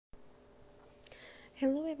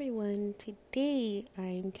everyone. Today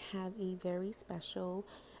I have a very special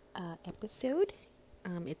episode.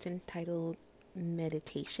 It's entitled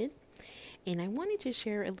Meditation, and I wanted to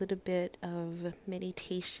share a little bit of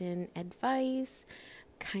meditation advice,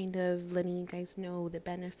 kind of letting you guys know the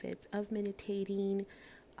benefits of meditating,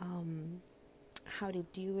 um, how to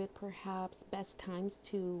do it, perhaps best times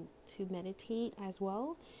to meditate as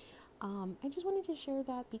well. I just wanted to share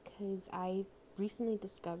that because I recently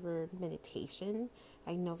discovered meditation.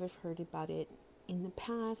 I know I've heard about it in the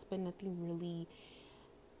past, but nothing really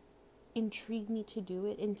intrigued me to do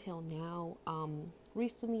it until now.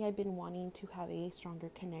 Recently, I've been wanting to have a stronger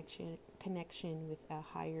connection with a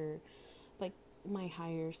higher, like my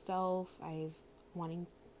higher self. Wanting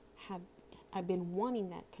have I've been wanting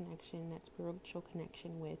that connection, that spiritual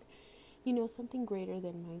connection with, something greater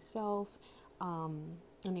than myself.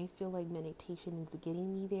 And I feel like meditation is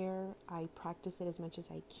getting me there. I practice it as much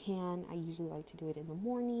as I can. I usually like to do it in the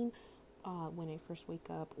morning when I first wake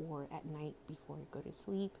up, or at night before I go to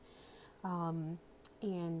sleep.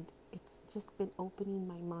 And it's just been opening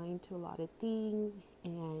my mind to a lot of things,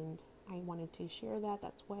 and I wanted to share that.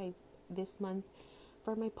 That's why this month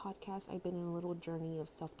for my podcast, I've been in a little journey of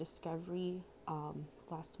self-discovery.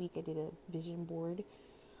 Last week I did a vision board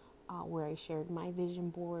where I shared my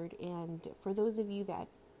vision board. And for those of you that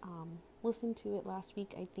listened to it last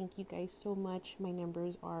week, I thank you guys so much. My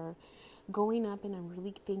numbers are going up, and I'm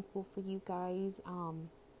really thankful for you guys. I'm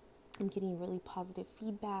getting really positive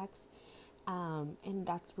feedbacks. And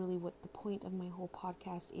that's really what the point of my whole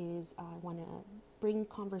podcast is. I want to bring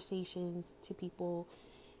conversations to people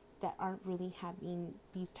that aren't really having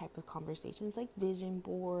these type of conversations, like vision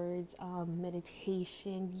boards,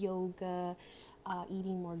 meditation, yoga,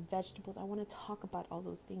 eating more vegetables. I want to talk about all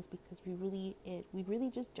those things because we really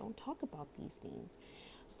just don't talk about these things.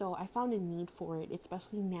 So I found a need for it,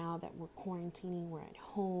 especially now that we're quarantining, we're at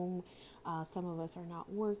home. Some of us are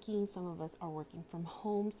not working, some of us are working from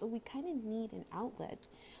home. So we kind of need an outlet.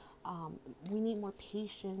 We need more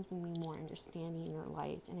patience, we need more understanding in our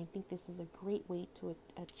life. And I think this is a great way to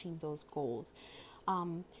achieve those goals.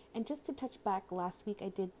 And just to touch back, last week I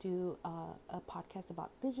did do a podcast about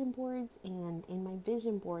vision boards. And in my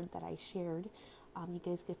vision board that I shared, you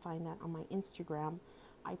guys could find that on my Instagram.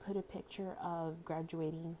 I put a picture of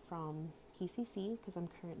graduating from PCC because I'm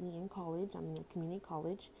currently in college. I'm in a community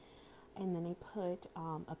college. And then I put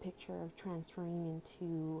a picture of transferring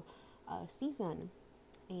into CSUN.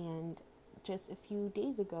 And just a few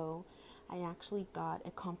days ago, I actually got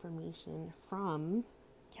a confirmation from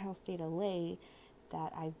Cal State LA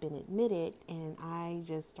that I've been admitted, and I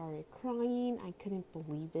just started crying. I couldn't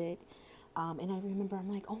believe it. And I remember I'm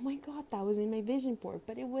like, oh my God, that was in my vision board,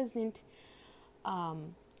 but it wasn't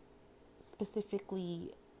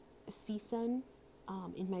specifically CSUN.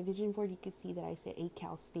 In my vision board, you could see that I said a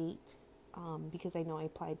Cal State because I know I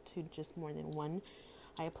applied to just more than one.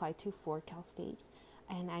 I applied to 4 Cal States.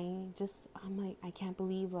 And I'm like, I can't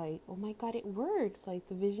believe, like, oh my God, it works. Like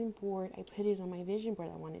the vision board, I put it on my vision board.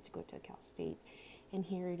 I wanted to go to Cal State. And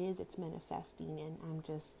here it is, it's manifesting. And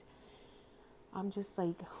I'm just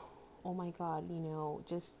like, oh my God,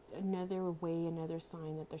 just another way, another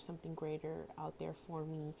sign that there's something greater out there for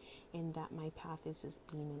me, and that my path is just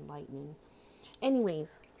being enlightened. Anyways,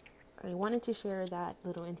 I wanted to share that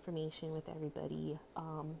little information with everybody,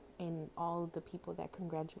 and all the people that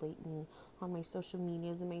congratulate me on my social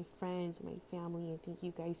medias, and my friends and my family. And thank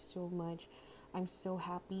you guys so much. I'm so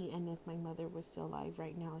happy. And if my mother was still alive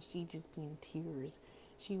right now, she'd just be in tears.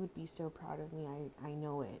 She would be so proud of me. I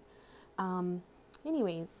know it.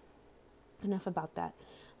 Anyways, enough about that.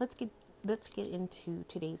 Let's get into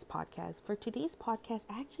today's podcast. For today's podcast,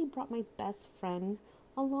 I actually brought my best friend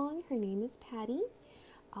along. Her name is Patty.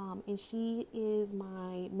 And she is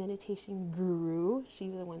my meditation guru.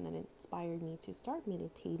 She's the one that inspired me to start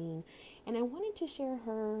meditating. And I wanted to share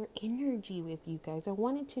her energy with you guys. I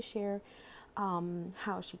wanted to share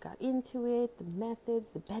how she got into it, the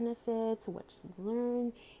methods, the benefits, what she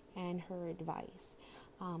learned, and her advice.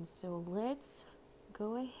 So let's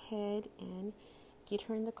go ahead and get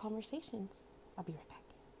her in the conversations. I'll be right back.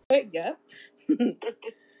 Yeah.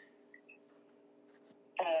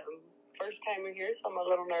 First timer here, so I'm a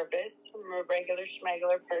little nervous. I'm a regular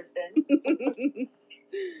schmegular person.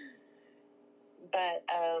 But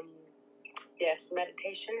yes,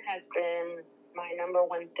 meditation has been my number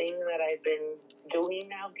one thing that I've been doing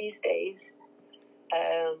now these days.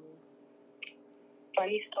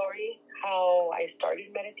 Funny story, how I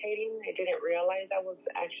started meditating. I didn't realize I was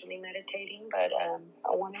actually meditating, but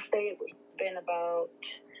I want to say it's been about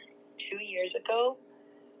 2 years ago.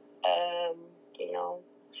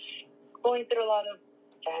 Going through a lot of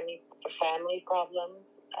family problems,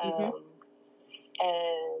 and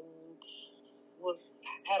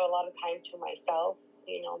had a lot of time to myself,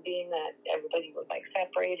 being that everybody was like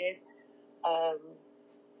separated.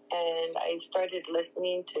 And I started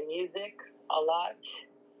listening to music a lot,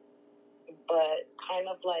 but kind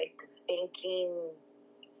of like thinking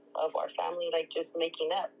of our family, like just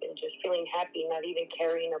making up and just feeling happy, not even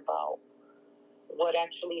caring about what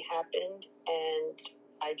actually happened. And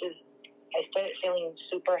I started feeling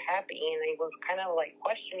super happy, and I was kind of like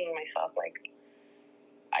questioning myself, like,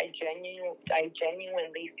 I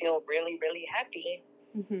genuinely feel really, really happy.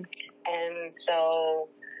 And so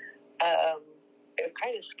it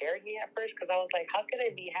kind of scared me at first, because I was like, how could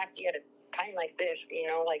I be happy at a time like this?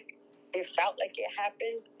 Like, it felt like it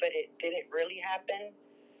happened, but it didn't really happen.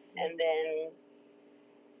 And then,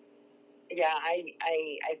 yeah,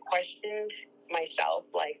 I questioned myself,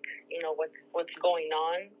 like, what's going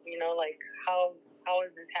on? Like, how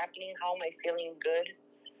is this happening? How am I feeling good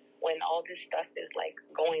when all this stuff is like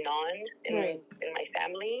going on in my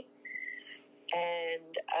family?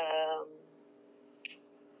 And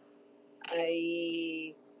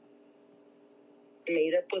I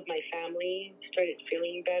made up with my family, started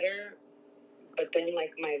feeling better, but then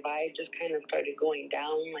like my vibe just kind of started going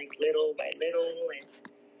down, like little by little,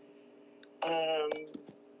 and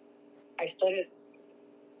I started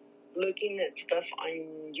looking at stuff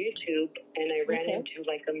on YouTube, and I ran into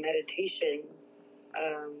like a meditation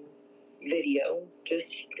video,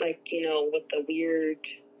 just like, with the weird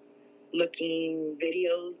looking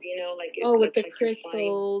videos, like it with the like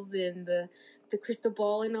crystals and the crystal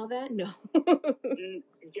ball and all that? No.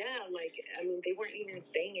 Yeah, like, I mean, they weren't even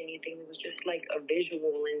saying anything. It was just like a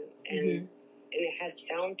visual, and it had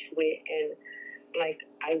sound to it, and like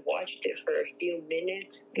I watched it for a few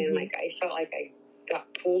minutes, and like I felt like I got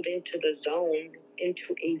pulled into a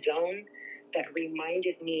zone that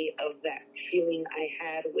reminded me of that feeling I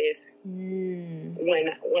had with when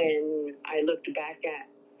I looked back at,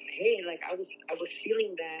 hey, like I was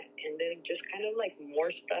feeling that, and then just kind of like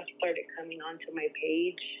more stuff started coming onto my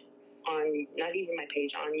page, not even my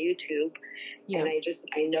page, on YouTube. And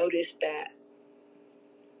I noticed that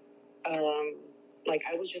like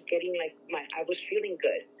I was just getting like I was feeling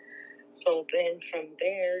good. So then from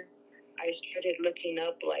there I started looking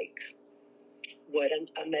up like what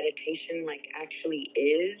a meditation like actually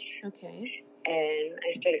is. And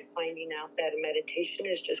I started finding out that a meditation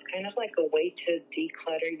is just kind of like a way to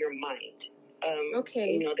declutter your mind.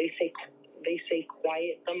 They say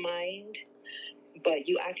quiet the mind, but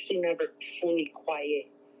you actually never fully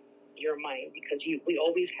quiet your mind, because we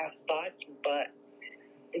always have thoughts, but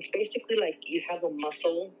it's basically like you have a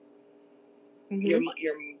muscle. Your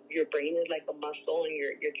brain is like a muscle, and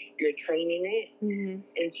you're training it.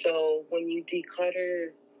 And so when you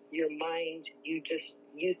declutter your mind, you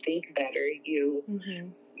think better. You're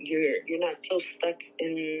not so stuck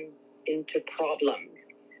into problems.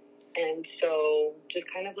 And so just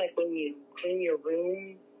kind of like when you clean your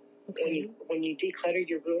room, when you declutter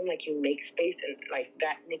your room, like you make space, and like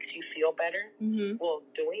that makes you feel better. Well,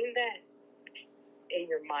 doing that in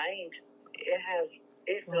your mind,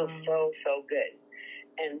 it feels so good.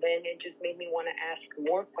 And then it just made me want to ask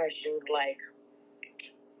more questions, like,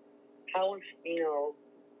 how is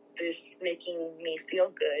this making me feel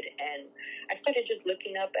good? And I started just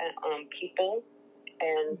looking up at people,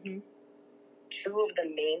 and two of the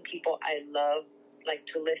main people I love like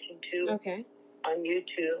to listen to on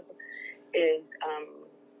YouTube is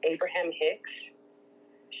Abraham Hicks.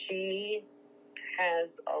 She has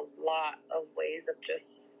a lot of ways of just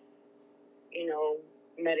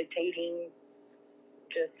meditating,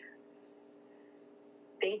 just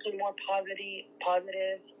thinking more positive,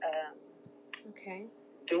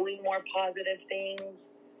 doing more positive things.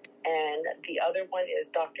 And the other one is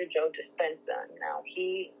Dr. Joe Dispenza. Now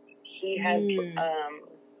he has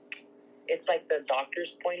it's like the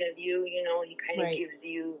doctor's point of view. He kind of gives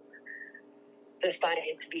you the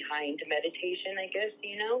science behind meditation, I guess.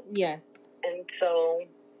 Yes. And so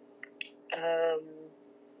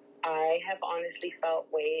I have honestly felt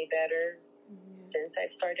way better since I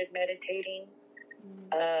started meditating.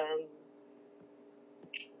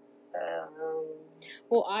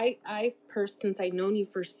 Well, since I've known you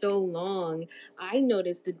for so long, I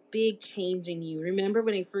noticed a big change in you. Remember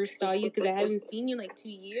when I first saw you, because I haven't seen you in like 2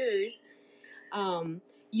 years.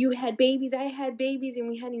 You had babies, I had babies, and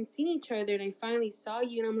we hadn't seen each other, and I finally saw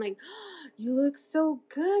you, and I'm like, oh, you look so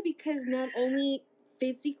good, because not only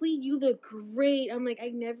physically, you look great. I'm like,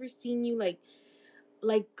 I've never seen you like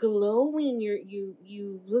glowing.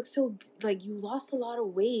 You look so, like, you lost a lot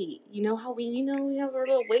of weight. You know how we have our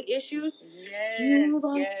little weight issues? Yes, you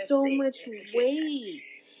lost so much weight.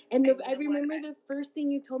 And I remember the first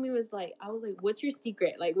thing you told me was like, I was like, what's your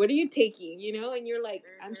secret? Like, what are you taking? You know? And you're like,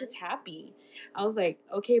 I'm just happy. I was like,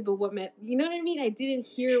 okay, but what meant, you know what I mean? I didn't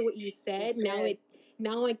hear what you said.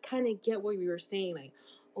 Now I kind of get what you were saying. Like,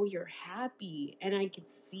 oh, you're happy. And I can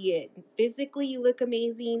see it. Physically, you look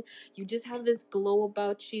amazing. You just have this glow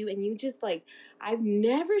about you. And you just like, I've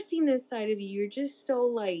never seen this side of you. You're just so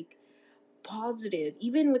like, positive,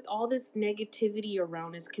 even with all this negativity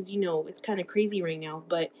around us, because you know it's kind of crazy right now,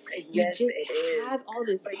 but you just have all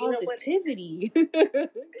this positivity.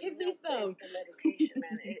 Give me some. The meditation,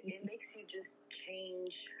 man, it makes you just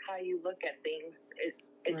change how you look at things.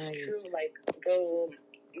 It's right. True. Like,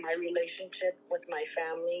 my relationship with my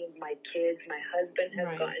family, my kids, my husband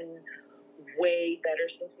has gotten way better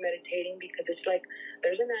since meditating, because it's like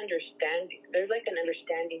there's an understanding.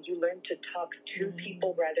 You learn to talk to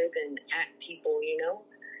people rather than at people, you know?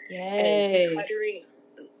 Yes. And decluttering,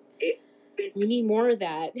 we need more of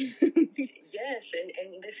that. Yes, and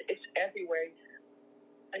it's everywhere.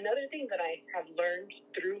 Another thing that I have learned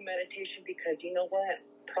through meditation, because you know what?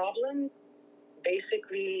 Problems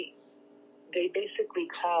basically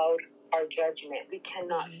cloud our judgment. We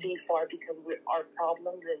cannot see far because our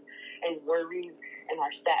problems and worries and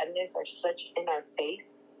our sadness are such in our face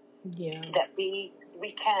that we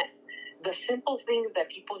can't. The simple things that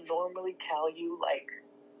people normally tell you, like,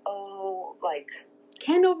 oh, like,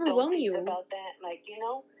 can overwhelm you about that, like, you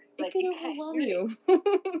know, like, it can overwhelm you.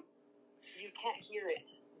 You can't hear it,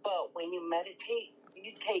 but when you meditate,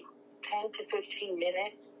 you take 10 to 15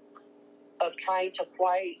 minutes of trying to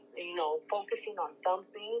focusing on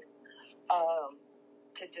something.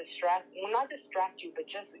 To not distract you, but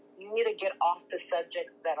just you need to get off the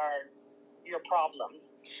subjects that are your problems.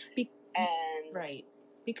 Right.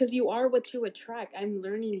 Because you are what you attract. I'm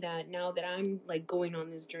learning that now that I'm like going on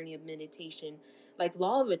this journey of meditation. Like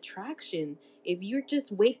law of attraction. If you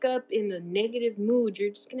just wake up in a negative mood,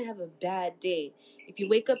 you're just going to have a bad day. If you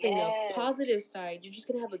wake up in a positive side, you're just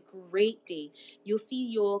going to have a great day.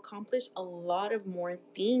 You'll accomplish a lot of more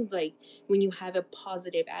things. Like when you have a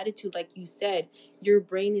positive attitude, like you said, your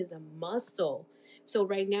brain is a muscle. So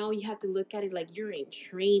right now you have to look at it like you're in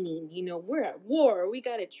training. You know, we're at war. We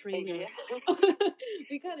got to train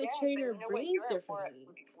we got to train our brains differently.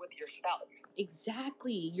 With yourself.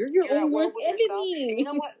 Exactly. You're your own worst enemy. You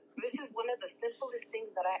know what? This is one of the simplest things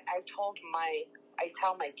that I tell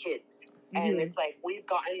my kids. And it's like we've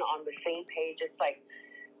gotten on the same page. It's like,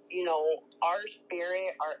 you know, our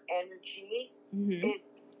spirit, our energy,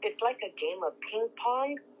 it's like a game of ping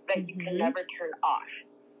pong that you can never turn off.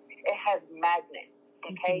 It has magnets,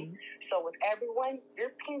 okay? So with everyone,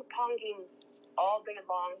 you're ping-ponging all day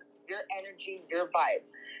long, your energy, your vibe.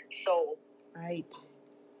 So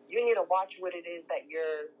you need to watch what it is that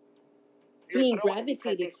you're being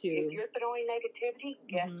gravitated to. If you're throwing negativity,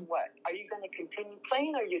 guess what? Are you going to continue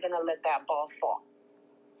playing, or are you going to let that ball fall?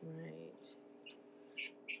 Right.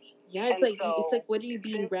 Yeah, it's like what are you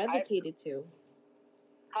being gravitated to?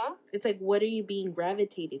 Huh? It's like, what are you being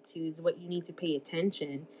gravitated to is what you need to pay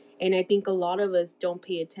attention. And I think a lot of us don't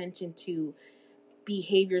pay attention to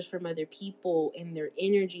behaviors from other people and their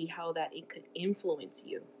energy, how that it could influence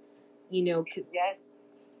you. You know, because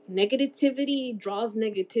negativity draws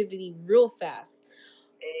negativity real fast.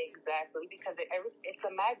 Exactly, because it's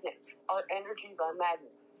a magnet. Our energies are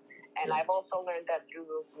magnets. And I've also learned that through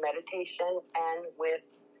meditation and with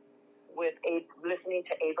listening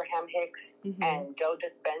to Abraham Hicks and Joe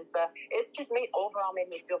Dispenza. It just made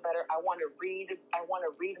me feel better. I want to read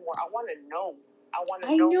more. I want to know.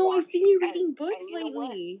 I know. I've seen you reading books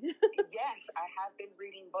lately. Yes, I have been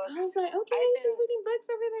reading books. I was like, okay, you're reading books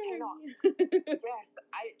over there. Yes,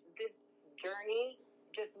 this journey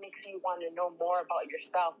just makes you want to know more about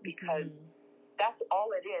yourself, because that's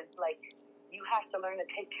all it is. Like, you have to learn to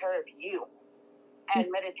take care of you. And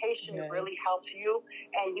meditation really helps you,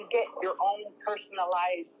 and you get your own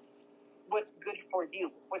personalized what's good for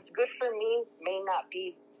you. What's good for me may not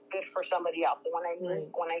be good for somebody else. When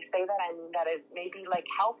I say that, I mean that it may be like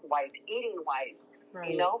health-wise, eating-wise.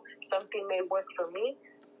 Right. You know, something may work for me,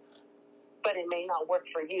 but it may not work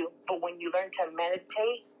for you. But when you learn to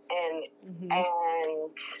meditate and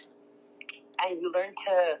you learn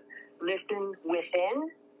to listen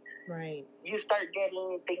within. Right. You start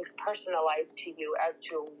getting things personalized to you as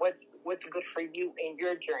to what's good for you in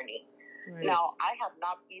your journey. Right. Now, I have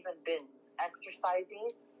not even been exercising.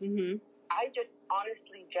 I just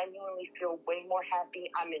honestly, genuinely feel way more happy.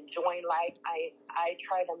 I'm enjoying life. I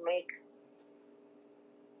try to make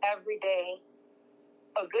every day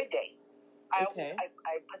a good day. I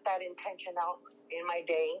put that intention out in my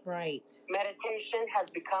day. Right. Meditation has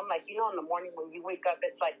become like, in the morning when you wake up,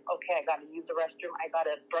 it's like, okay, I got to use the restroom. I got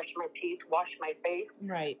to brush my teeth, wash my face.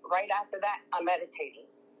 Right. Right after that, I'm meditating.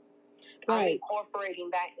 Right. I'm incorporating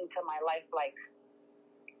that into my life like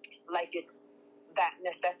it's that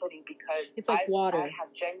necessity, because it's like water. I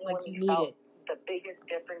have genuinely like felt the biggest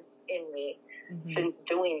difference in me since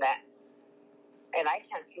doing that. And I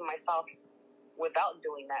can't see myself without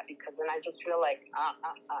doing that, because then I just feel like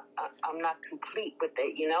I'm not complete with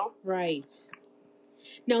it, Right.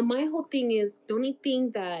 Now, my whole thing is, the only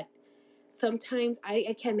thing that sometimes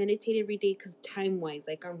I can't meditate every day because time-wise,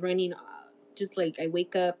 like I'm running, just like I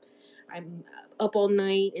wake up, I'm up all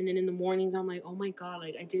night, and then in the mornings I'm like, oh my God,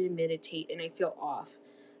 like I didn't meditate and I feel off.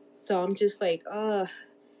 So I'm just like,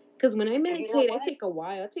 because when I meditate, I take a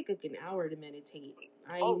while. I take like an hour to meditate.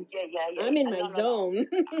 Yeah. I'm in my zone.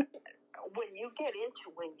 When you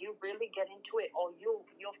really get into it,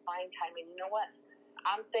 you'll find time. And you know what?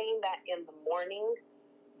 I'm saying that in the morning,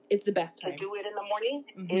 it's the best time. To do it in the morning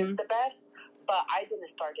is the best, but I didn't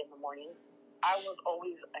start in the morning. I was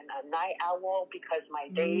always a night owl because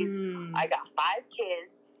my days, I got 5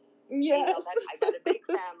 kids. Yes. I got a big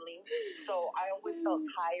family, so I always felt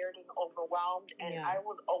tired and overwhelmed, and I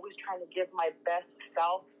was always trying to give my best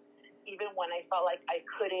self, even when I felt like I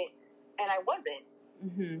couldn't, and I wasn't.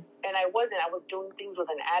 And I wasn't. I was doing things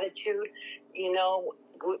with an attitude,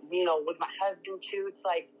 with my husband too. It's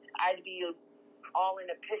like I'd be all in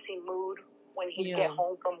a pissy mood when he'd get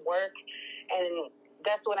home from work, and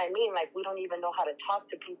that's what I mean. Like, we don't even know how to talk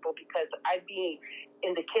to people, because I'd be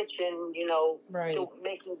in the kitchen,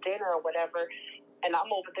 making dinner or whatever, and I'm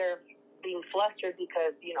over there being flustered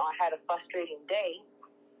because, I had a frustrating day,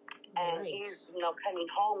 and he's, coming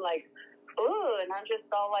home like, and I'm just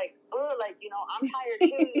all like, I'm tired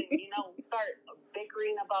too, and, start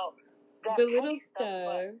bickering about that the little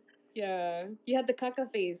stuff. Yeah. You had the caca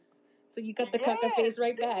face, so you got the caca face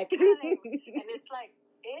right back. And it's like,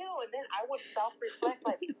 ew, and then I would self-reflect,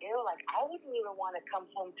 like, ew, like, I wouldn't even want to come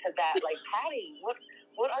home to that. Like, Patty, what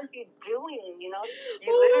are you doing, You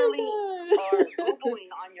literally are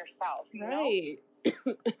boo-booing on yourself, you know?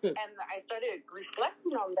 And I started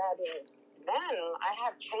reflecting on that, and man, I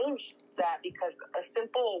have changed that, because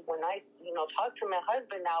when I, talk to my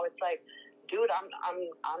husband now, it's like, dude,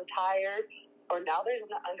 I'm tired, or now there's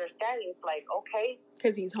an understanding. It's like, okay.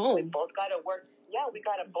 Because he's home. We both got to work. Yeah, we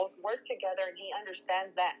got to both work together, and he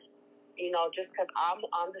understands that, just because I'm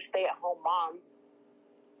the stay-at-home mom,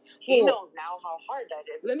 he knows now how hard that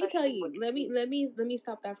is. Let me tell you. Let me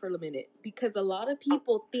stop that for a minute, because a lot of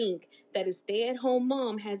people think that a stay-at-home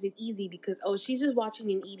mom has it easy because she's just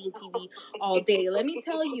watching and eating TV all day. Let me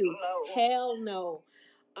tell you, hell no.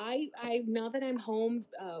 I now that I'm home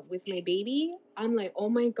with my baby, I'm like, oh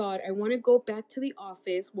my God, I want to go back to the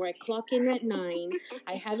office where I clock in at 9,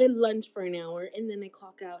 I have a lunch for an hour, and then I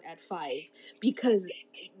clock out at 5, because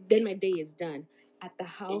then my day is done. At the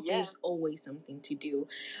house, there's always something to do.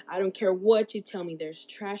 I don't care what you tell me. There's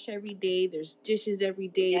trash every day. There's dishes every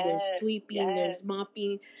day. There's sweeping. There's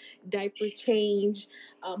mopping, diaper change.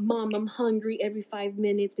 Mom, I'm hungry every 5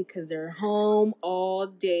 minutes, because they're home all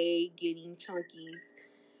day getting chunkies.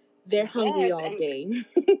 They're hungry all day.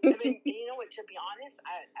 I mean, you know what, to be honest,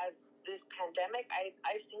 as this pandemic,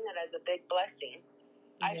 I've seen it as a big blessing.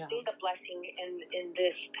 I've seen the blessing in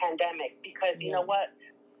this pandemic, because you know what?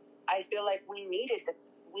 I feel like we needed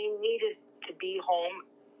to be home.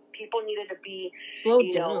 People needed to be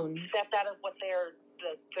stepped out of what their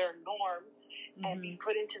norm, and be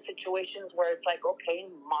put into situations where it's like, okay,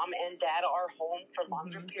 mom and dad are home for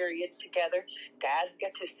longer periods together. Dads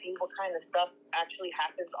get to see what kind of stuff actually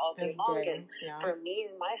happens all day long. And for me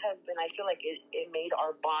and my husband, I feel like it made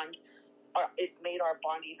our bond,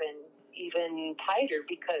 even tighter,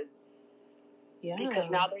 because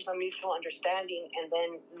now there's a mutual understanding, and then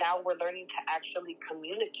now we're learning to actually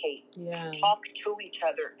communicate, talk to each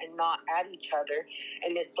other, and not at each other.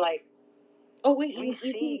 And it's like, oh wait,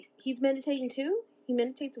 he's meditating too? He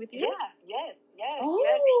meditates with you? Yes. Oh,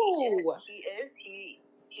 yes,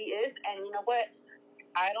 he is. And you know what?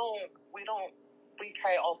 We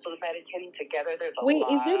try also meditating together. There's a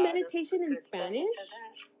lot. Is there meditation in Spanish?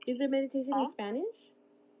 Is there meditation in Spanish?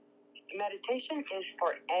 Meditation is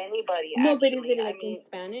for anybody. No, but is it in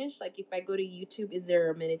Spanish? Like, if I go to YouTube, is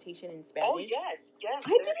there a meditation in Spanish? Oh, yes.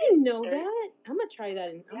 I didn't know that. I'm gonna try that.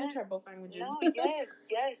 I'm gonna try both languages. No, yes,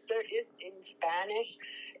 there is in Spanish.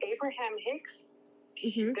 Abraham Hicks.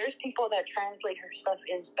 There's people that translate her stuff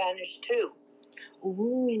in Spanish too.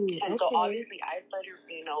 Ooh. And so obviously I started,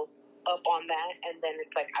 up on that, and then it's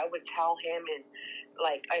like I would tell him, and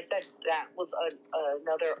like I said, that was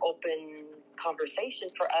another open conversation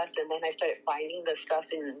for us, and then I started finding the stuff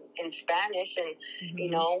in Spanish, and you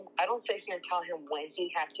know, I don't sit here and tell him when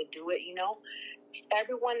he has to do it. You know,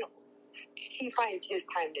 everyone, he finds his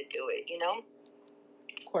time to do it. You know,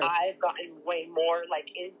 of course. I've gotten way more like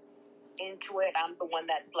into it. I'm the one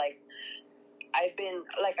that's like, I've been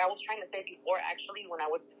like, I was trying to say before, actually, when I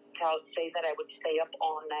would say that I would stay up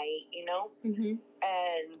all night, you know,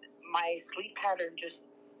 and my sleep pattern just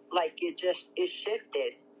like it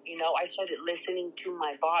shifted. You know, I started listening to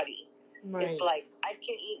my body. Right. It's like I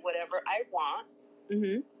can eat whatever I want,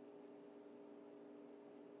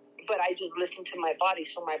 but I just listen to my body.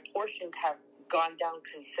 So my portions have gone down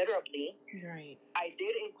considerably. Right. I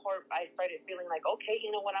started feeling like, okay, you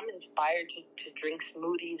know what? I'm inspired to drink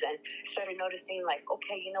smoothies, and started noticing like,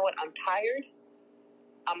 okay, you know what? I'm tired.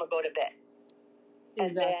 I'm gonna go to bed.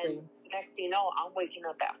 Exactly. And then next thing you know, I'm waking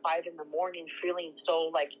up at 5 a.m, feeling so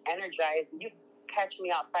like energized. You catch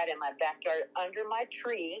me outside in my backyard under my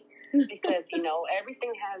tree because you know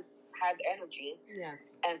everything has energy.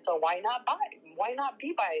 Yes. And so why not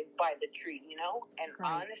be by the tree, you know? And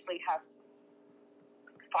honestly, have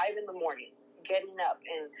 5 a.m, getting up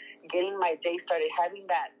and getting my day started,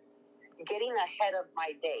 getting ahead of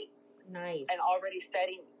my day. Nice. And already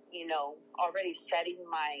setting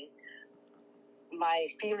my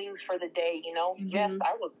feelings for the day, you know. Yes,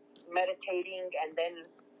 I was meditating and then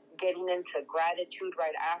getting into gratitude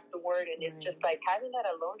right afterward, and it's just like having that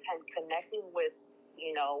alone time, connecting with,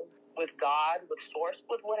 you know, with God, with Source,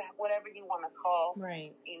 with whatever you want to call,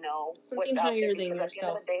 you know, something higher than yourself. At the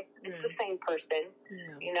end of the day, it's the same person,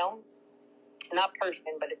 you know, not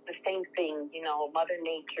person, but it's the same thing, you know, Mother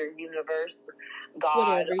Nature, universe,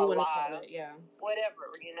 God, whatever you want to call it, whatever,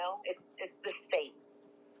 you know, it's the same,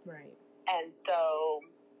 right? And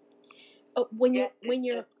so, when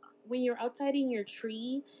you're outside in your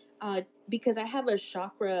tree, because I have a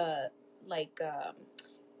chakra, like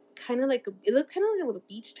kind of like it looks kind of like a little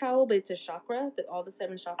beach towel, but it's a chakra, all the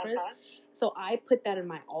 7 chakras. So I put that in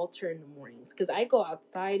my altar in the mornings because I go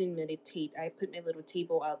outside and meditate. I put my little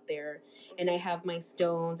table out there, and I have my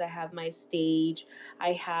stones. I have my sage.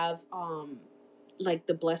 I have like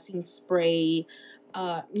the blessing spray.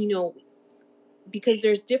 You know, because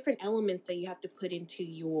there's different elements that you have to put into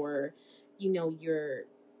your, you know,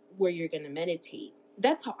 where you're gonna meditate.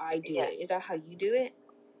 That's how I do it. Is that how you do it?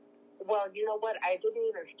 Well, you know what? I didn't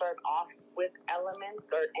even start off with elements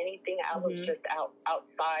or anything. I was just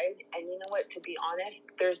outside. And you know what? To be honest,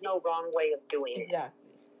 there's no wrong way of doing it. Exactly.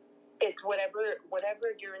 It's whatever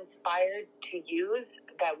you're inspired to use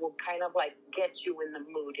that will kind of like get you in the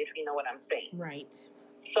mood, if you know what I'm saying. Right.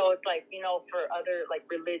 So it's like, you know, for other like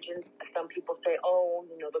religions, some people say, oh,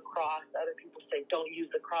 you know, the cross. Other people say, don't use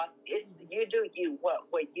the cross. It's you do you. What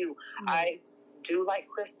you. I do like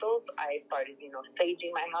crystals. I started, you know, saging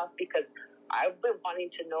my house because I've been wanting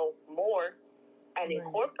to know more and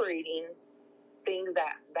incorporating things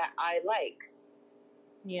that I like.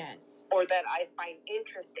 Yes. Or that I find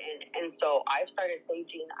interest in. And so I started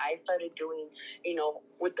saging. I started doing, you know,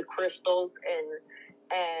 with the crystals and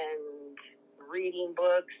reading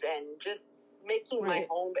books and just making my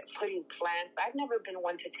home, putting plants. I've never been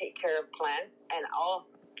one to take care of plants, and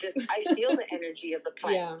I feel the energy of the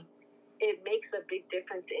plant. Yeah. It makes a big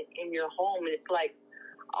difference in your home. It's like,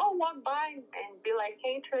 I'll walk by and be like,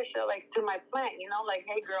 hey, Trisha, like to my plant, you know, like,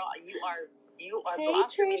 hey, girl, you are hey,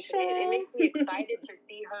 blossoming. Trisha. It makes me excited to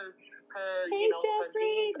see her hey, you know,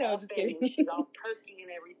 Jeffrey. her leaves and she's all perky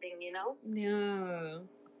and everything, you know? Yeah.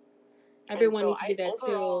 I've been wanting to do that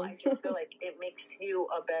overall, too. I just feel like it makes you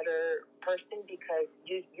a better person because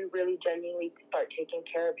you really genuinely start taking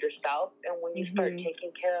care of yourself. And when you start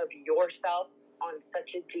taking care of yourself on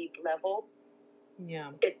such a deep level,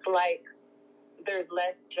 it's like there's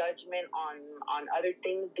less judgment on other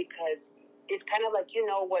things because it's kind of like, you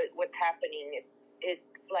know, what's happening. It's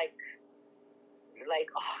like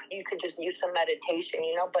oh, you could just use some meditation,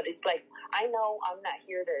 you know, but it's like, I know I'm not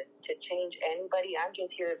here to change anybody. I'm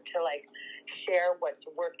just here to like share what's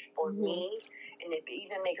worked for me. And if it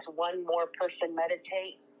even makes one more person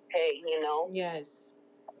meditate, hey, you know. Yes.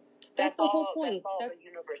 That's the whole point. That's all the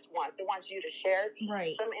universe wants. It wants you to share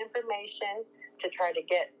some information to try to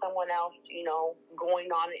get someone else, you know,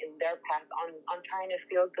 going on in their path on trying to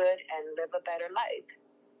feel good and live a better life.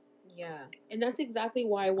 Yeah, and that's exactly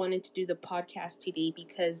why I wanted to do the podcast today,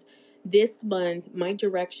 because this month, my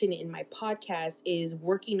direction in my podcast is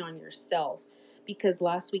working on yourself. Because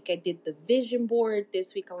last week I did the vision board.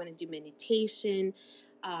 This week I want to do meditation.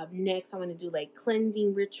 Next, I want to do like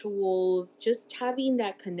cleansing rituals, just having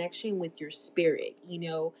that connection with your spirit, you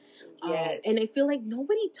know. Yes. And I feel like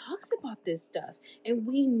nobody talks about this stuff, and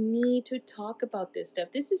we need to talk about this stuff.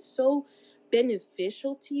 This is so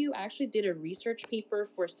beneficial to you. I actually did a research paper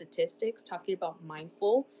for statistics talking about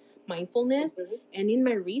mindfulness. Mm-hmm. And in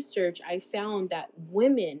my research, I found that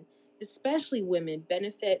women, especially women,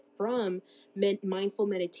 benefit from mindful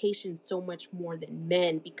meditation so much more than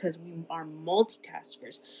men because we are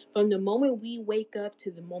multitaskers. From the moment we wake up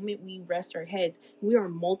to the moment we rest our heads, we are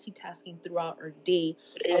multitasking throughout our day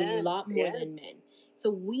a lot more than men. So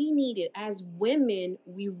we need it. As women,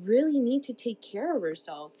 we really need to take care of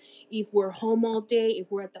ourselves. If we're home all day, if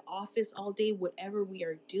we're at the office all day, whatever we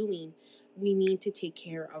are doing, we need to take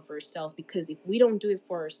care of ourselves, because if we don't do it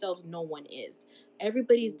for ourselves, no one is.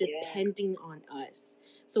 Everybody's depending on us.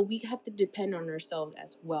 So we have to depend on ourselves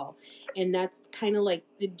as well. And that's kind of like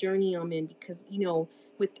the journey I'm in, because,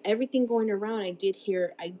 with everything going around,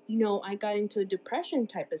 I got into a depression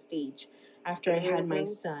type of stage after I had my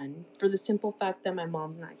son, for the simple fact that my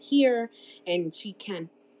mom's not here and she can't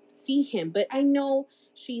see him. But I know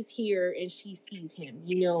she's here and she sees him,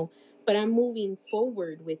 but I'm moving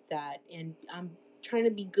forward with that, and I'm trying to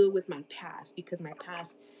be good with my past, because my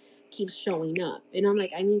past keeps showing up, and I'm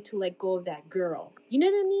like, I need to let go of that girl. You know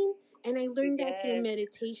what I mean? And I learned that through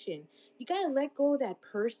meditation. You gotta let go of that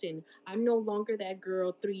person. I'm no longer that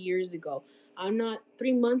girl 3 years ago. I'm not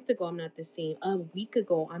 3 months ago. I'm not the same. A week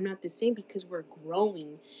ago, I'm not the same, because we're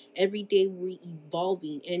growing. Every day we're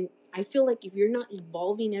evolving. And I feel like if you're not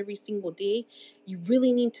evolving every single day, you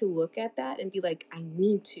really need to look at that and be like, I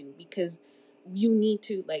need to, because you need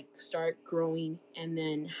to start growing and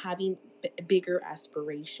then having bigger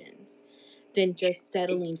aspirations than just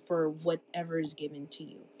settling for whatever is given to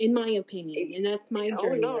you, in my opinion. And that's my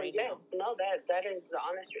journey now. No, that is the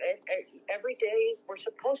honest. Every day we're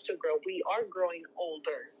supposed to grow. We are growing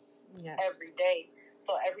older. Yes. Every day.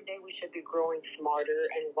 So every day we should be growing smarter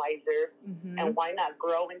and wiser. Mm-hmm. And why not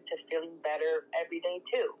grow into feeling better every day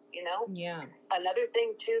too, Yeah. Another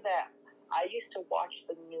thing too, that I used to watch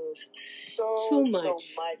the news so much.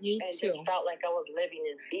 Me and too. Just felt like I was living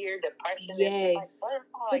in fear, depression. Yes.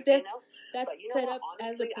 And that's set up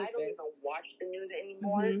honestly, as a purpose. I don't even watch the news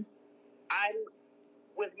anymore. Mm-hmm. I'm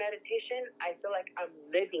with meditation. I feel like I'm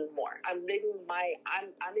living more. I'm living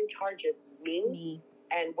I'm in charge of me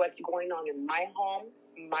and what's going on in my home,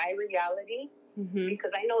 my reality. Mm-hmm.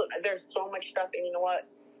 Because I know there's so much stuff, and you know what?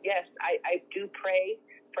 Yes, I do pray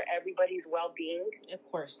for everybody's well-being. Of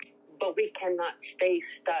course. But we cannot stay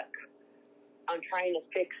stuck on trying to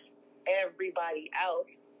fix everybody else.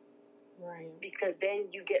 Right. Because then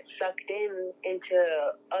you get sucked into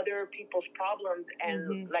other people's problems,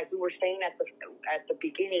 and like we were saying at the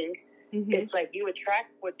beginning, it's like you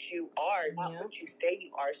attract what you are, not what you say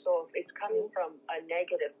you are. So if it's coming from a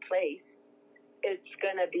negative place, it's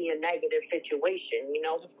gonna be a negative situation,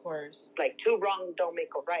 Of course. Like two wrongs don't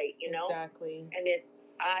make a right, Exactly. And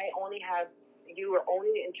you are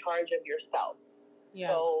only in charge of yourself.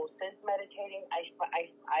 Yeah. So since meditating,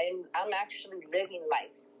 I'm actually living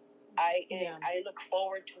life. I look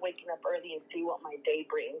forward to waking up early and see what my day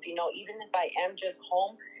brings. Even if I am just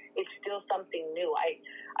home, it's still something new.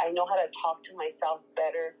 I know how to talk to myself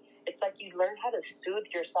better. It's like you learn how to soothe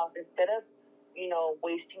yourself instead of,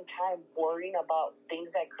 wasting time worrying about things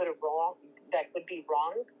that could be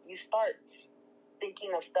wrong. You start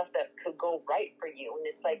thinking of stuff that could go right for you, and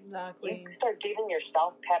it's like you start giving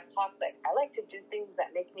yourself pep talks. Like, I like to do things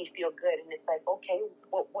that make me feel good, and it's like, okay,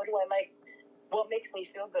 what do I like? What makes me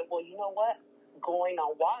feel good? Well, you know what? Going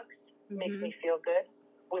on walks makes me feel good.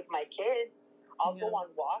 With my kids, I'll go on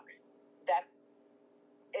walks.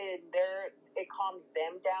 It calms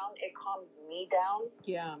them down. It calms me down.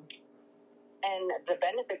 Yeah. And the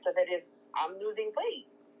benefits of it is I'm losing weight.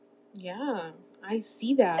 Yeah, I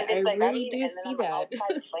see that. I really do see that.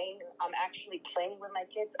 Outside playing. I'm actually playing with my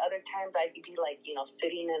kids. Other times I could be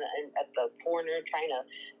sitting at the corner trying to,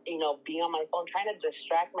 be on my phone, trying to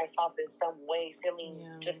distract myself in some way, feeling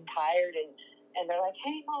just tired. And they're like,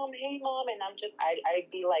 hey mom, and I'd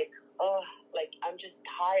be like, oh, like I'm just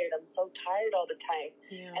tired. I'm so tired all the time.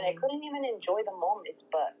 Yeah. And I couldn't even enjoy the moments.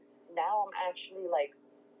 But now I'm actually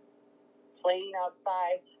playing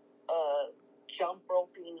outside, jump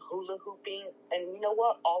roping, hula hooping, and you know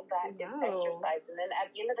what? All that is exercise. And then at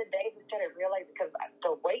the end of the day, we started realizing, because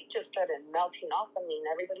the weight just started melting off of me, and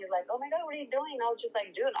everybody's like, "Oh my God, what are you doing?" And I was just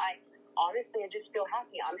like, "Dude, I just feel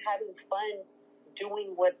happy. I'm having fun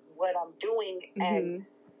doing what I'm doing, and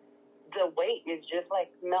the weight is just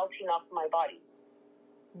melting off my body."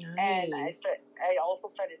 Nice. And I also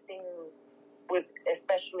started seeing, with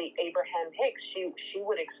especially Abraham Hicks, she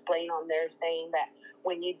would explain on there, saying that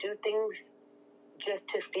when you do things just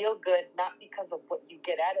to feel good, not because of what you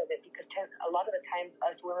get out of it, because a lot of the times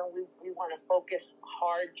us women, we want to focus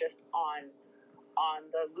hard just on on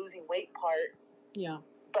the losing weight part. Yeah.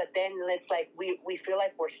 But then it's like we feel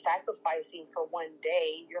like we're sacrificing for one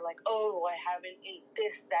day. You're like, oh, I haven't ate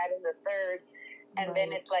this, that, and the third. And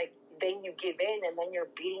then it's like, then you give in and then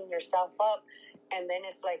you're beating yourself up. And then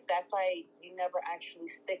it's like, that's why you never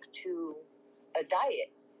actually stick to a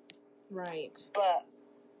diet. Right. But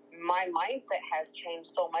my mindset has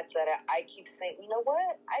changed so much that I keep saying, you know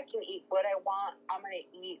what? I can eat what I want. I'm going to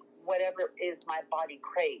eat whatever is my body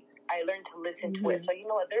craves. I learned to listen to it. So, you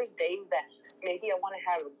know what? There's days that maybe I want to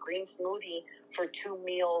have a green smoothie for 2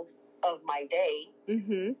 meals of my day.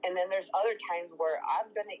 And then there's other times where I'm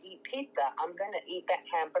going to eat pizza. I'm going to eat that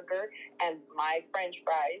hamburger and my French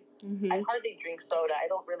fries. I hardly drink soda. I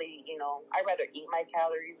don't really, I'd rather eat my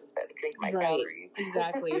calories instead of drink my calories.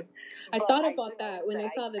 Exactly. I thought about that when I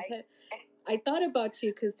saw the I thought about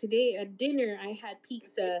you because today at dinner I had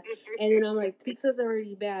pizza and then I'm like, pizza's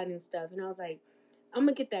already bad and stuff. And I was like, I'm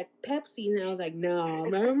going to get that Pepsi. And then I was like, no.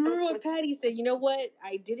 I remember what Patty said. You know what?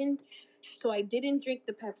 I didn't drink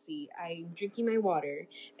the Pepsi. I'm drinking my water.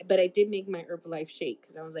 But I did make my Herbalife shake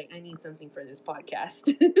because I was like, I need something for this podcast.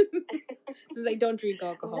 Since I don't drink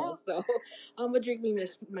alcohol. So I'm going to drink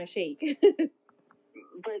my shake.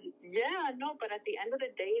 But but at the end of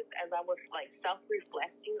the day, as I was like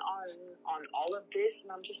self-reflecting on all of this,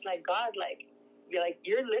 and I'm just like, God,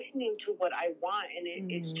 you're listening to what I want, and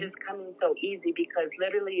it's just coming so easy because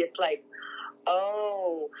literally it's like,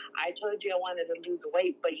 oh, I told you I wanted to lose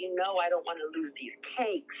weight, but I don't want to lose these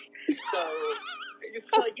cakes. So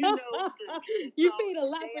you paid a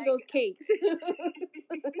lot for those cakes.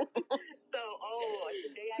 So,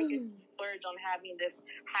 today I get to splurge on having this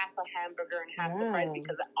half a hamburger and half the fries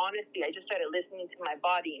because honestly, I just started listening to my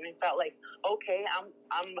body and it felt like, okay,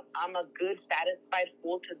 I'm a good, satisfied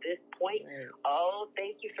fool to this point. Right. Oh,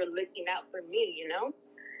 thank you for looking out for me,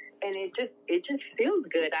 And it just feels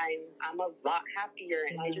good. I'm a lot happier,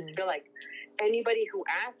 and I just feel like anybody who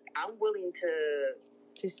asks, I'm willing to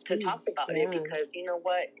talk about it because you know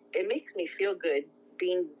what, it makes me feel good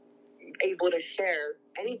being able to share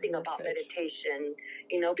anything about meditation,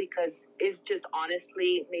 because it's just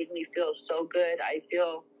honestly made me feel so good. I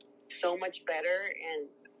feel so much better, and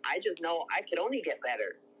I just know I could only get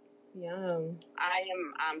better. Yeah.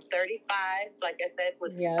 I'm 35, like I said,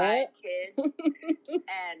 with 5 kids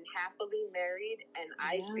and happily married, and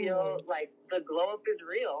I feel like the glow up is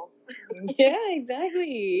real. Yeah,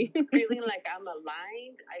 exactly. Feeling like I'm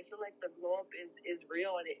aligned, I feel like the glow up is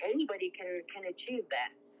real, and anybody can achieve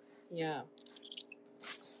that. Yeah.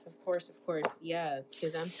 Of course. Yeah,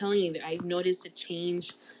 because I'm telling you that I've noticed a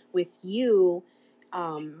change with you.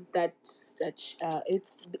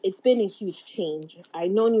 It's been a huge change.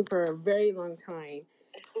 I've known you for a very long time.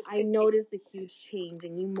 I noticed a huge change,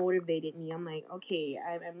 and you motivated me. I'm like, okay,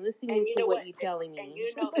 I'm listening to what you're telling me. And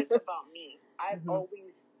you know this about me. I've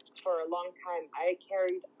always, for a long time, I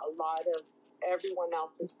carried a lot of everyone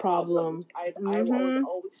else's problems. I was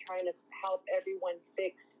always trying to help everyone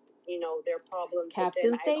fix, their problems.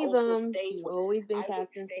 Captain Save them. You've always been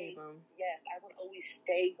Captain Save them. Yes, I would always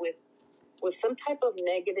stay with some type of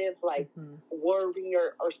negative, worry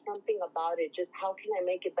or something about it. Just how can I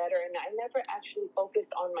make it better? And I never actually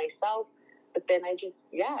focused on myself. But then I just,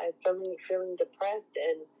 feeling depressed.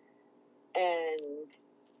 And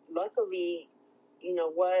luckily,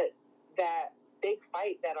 what, that big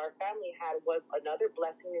fight that our family had was another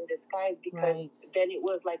blessing in disguise because then it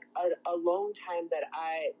was like a alone time that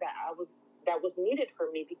was needed for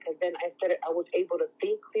me because then I was able to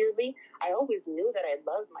think clearly. I always knew that I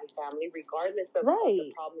loved my family regardless of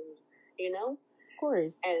the problems, Of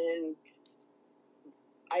course. And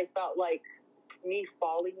I felt like me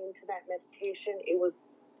falling into that meditation, it was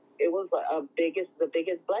the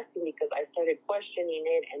biggest blessing because I started questioning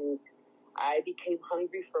it and I became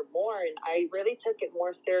hungry for more, and I really took it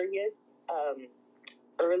more serious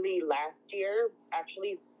early last year,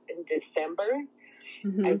 actually in December.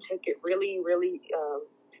 I took it really, really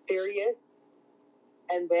serious,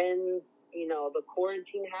 and then the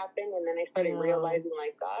quarantine happened, and then I started realizing,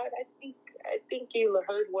 like, God, I think you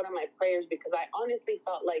heard one of my prayers because I honestly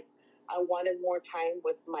felt like I wanted more time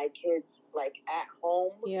with my kids, like at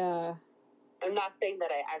home. Yeah. I'm not saying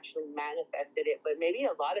that I actually manifested it, but maybe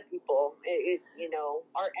a lot of people,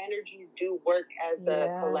 our energies do work as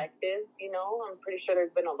a collective, I'm pretty sure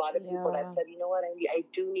there's been a lot of people that said, you know what, I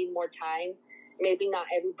do need more time. Maybe not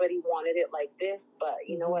everybody wanted it like this, but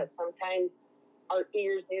you know what, sometimes our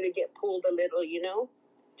ears need to get pulled a little,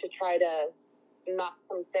 to try to knock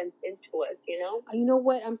some sense into us, You know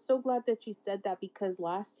what, I'm so glad that you said that because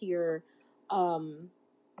last year,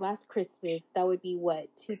 last Christmas, that would be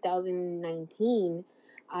 2019,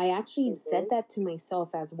 I actually said that to myself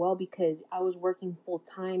as well, because I was working full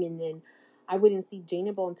time, and then I wouldn't see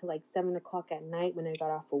Janable until like 7 o'clock at night when I got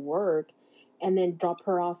off of work, and then drop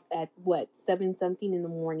her off at 7 something in the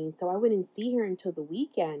morning. So I wouldn't see her until the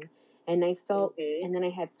weekend. And I felt, and then I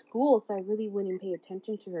had school, so I really wouldn't pay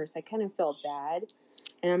attention to her. So I kind of felt bad.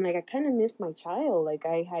 And I'm like, I kind of miss my child. Like,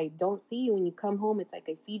 I don't see you when you come home. It's like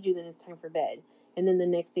I feed you, then it's time for bed. And then the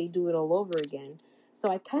next day, do it all over again. So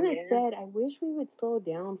I kind of said, I wish we would slow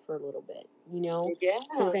down for a little bit, you know? Yeah.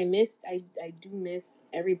 Because I do miss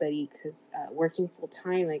everybody, because working full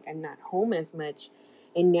time, like, I'm not home as much.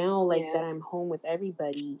 And now, like, that I'm home with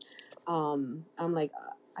everybody, I'm like,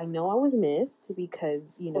 I know I was missed,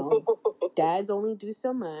 because, you know, dads only do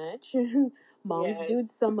so much. Moms do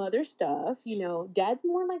some other stuff, you know. Dad's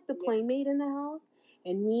more like the playmate in the house,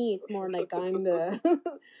 and me, it's more like I'm the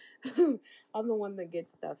I'm the one that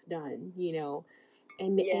gets stuff done, you know.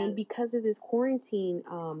 And because of this quarantine,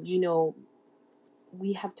 you know,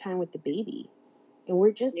 we have time with the baby. And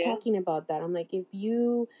we're just talking about that. I'm like, if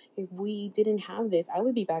we didn't have this, I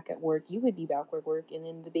would be back at work, you would be back at work, and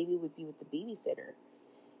then the baby would be with the babysitter,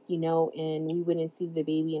 you know, and we wouldn't see the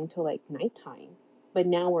baby until like nighttime. But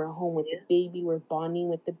now we're home with the baby, we're bonding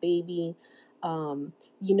with the baby. You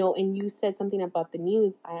know, and you said something about the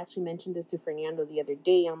news. I actually mentioned this to Fernando the other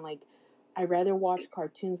day. I'm like, I'd rather watch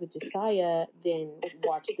cartoons with Josiah than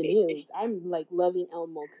watch the news. I'm like loving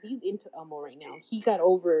Elmo, because he's into Elmo right now. He got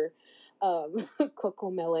over Coco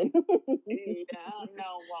Melon. Yes,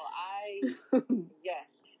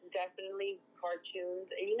 definitely cartoons.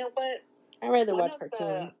 And you know what? I'd rather watch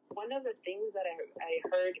cartoons. One of the things that I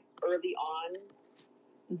heard early on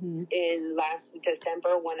in last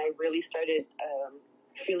December, when I really started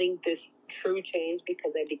feeling this true change,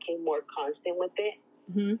 because I became more constant with it.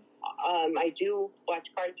 I do watch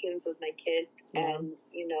cartoons with my kids, and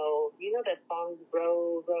you know that song,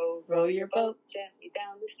 row your boat gently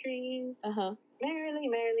down the stream, merrily,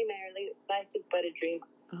 merrily, merrily, life is but a dream.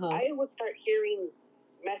 I would start hearing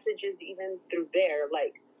messages even through there,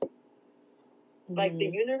 like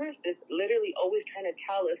the universe is literally always trying to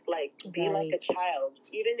tell us, like, be like a child.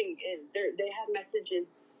 Even they have messages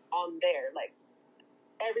on there, like,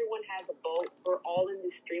 everyone has a boat, we're all in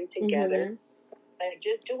this stream together. Like,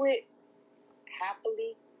 just do it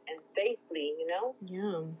happily and safely, you know?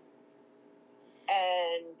 Yeah.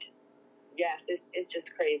 And yes, it's just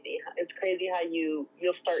crazy. It's crazy how you'll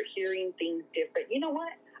start hearing things different. You know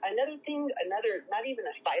what? Another not even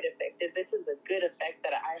a side effect. This is a good effect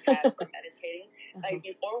that I've had from meditating. Like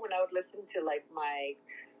before, when I would listen to like my,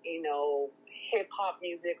 you know, hip hop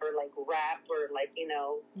music or like rap or like, you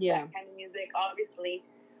know, that kind of music, obviously,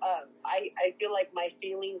 I feel like my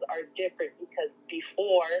feelings are different, because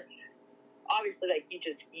before, obviously, like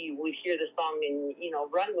you would hear the song and, you know,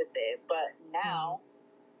 run with it. But now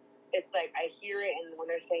it's like I hear it, and when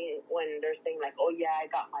they're saying like, oh yeah, I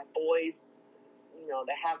got my boys, you know,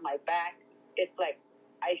 that have my back, it's like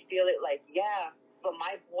I feel it like, yeah, but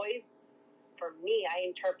my boys, for me, I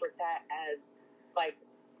interpret that as like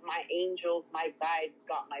my angels, my guides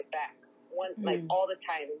got my back. Like all the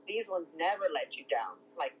time. These ones never let you down.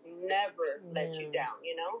 Like never let you down,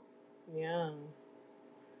 you know? Yeah.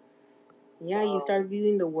 Yeah, you start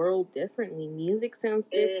viewing the world differently. Music sounds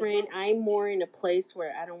different. I'm more in a place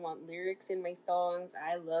where I don't want lyrics in my songs.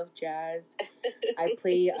 I love jazz. I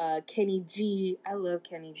play Kenny G. I love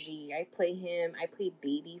Kenny G. I play him. I play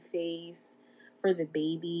Babyface for the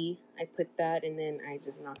baby. I put that, and then I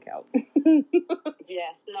just knock out.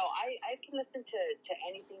 Yes. No, I can listen to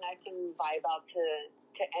anything. I can vibe out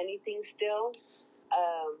to anything still.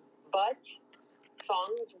 But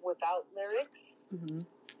songs without lyrics,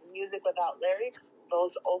 music without lyrics,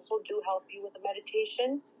 those also do help you with the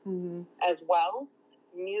meditation as well.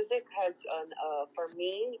 Music has, for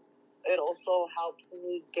me, it also helps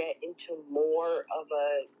me get into more of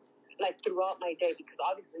a, like throughout my day, because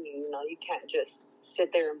obviously, you know, you can't just sit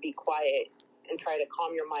there and be quiet and try to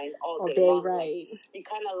calm your mind all day long. Right. You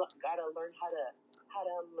kind of gotta learn how to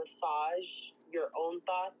massage your own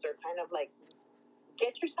thoughts, or kind of like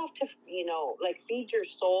get yourself to, you know, like feed your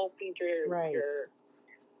soul, feed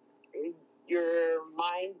your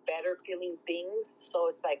mind better feeling things. So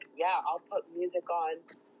it's like, yeah, I'll put music on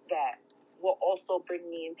that will also bring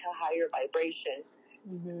me into higher vibration.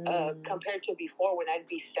 Compared to before, when I'd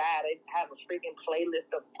be sad, I'd have a freaking playlist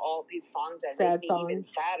of all these songs that made me even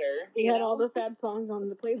sadder. You had all the sad songs on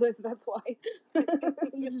the playlist, that's why.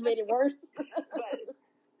 You just made it worse.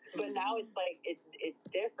 But now it's like, it's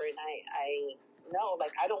different. I know,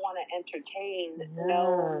 like, I don't want to entertain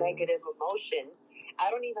no negative emotion. I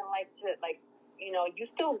don't even like to, like, you know, you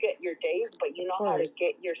still get your days, but you know how to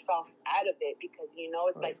get yourself out of it, because, you know,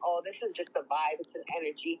 it's like, oh, this is just a vibe. It's an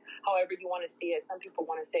energy. However you want to see it. Some people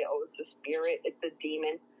want to say, oh, it's a spirit. It's a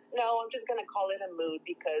demon. No, I'm just going to call it a mood,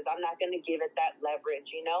 because I'm not going to give it that leverage,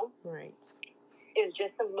 you know? Right. It's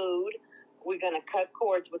just a mood. We're going to cut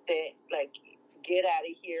cords with it. Like, get out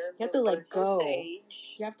of here. You have to let go. Sage,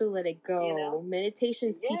 you have to let it go. You know?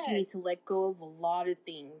 Meditation's teaching me to let go of a lot of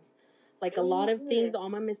things. Like a lot of things, all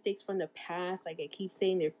my mistakes from the past, like I keep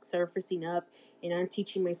saying, they're surfacing up, and I'm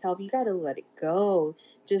teaching myself, you gotta let it go.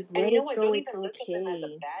 Just let it go. It's okay. Look at them as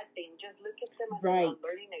a bad thing. Just look at them as a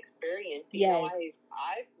learning experience. You know,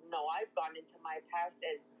 I've gone into my past,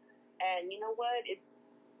 and you know what?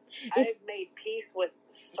 I've made peace with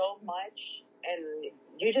so much, and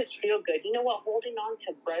you just feel good. You know what? Holding on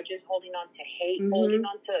to grudges, holding on to hate, holding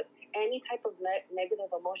on to any type of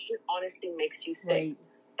negative emotion, honestly makes you sick. Right.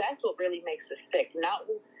 That's what really makes us sick. Not,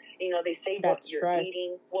 you know, they say what you're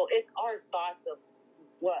eating. Well, it's our thoughts of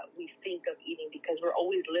what we think of eating, because we're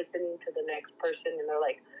always listening to the next person, and they're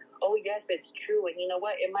like, oh, yes, it's true. And you know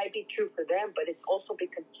what? It might be true for them, but it's also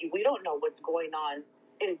because we don't know what's going on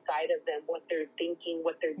inside of them, what they're thinking,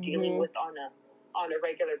 what they're dealing with on a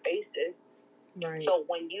regular basis. Right. So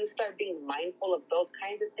when you start being mindful of those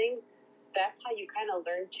kinds of things, that's how you kind of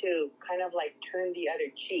learn to kind of like turn the other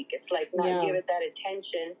cheek. It's like not give it that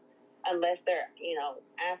attention unless they're, you know,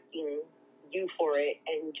 asking you for it,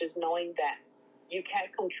 and just knowing that you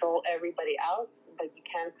can't control everybody else, but you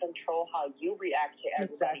can control how you react to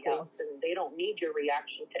everybody else, and they don't need your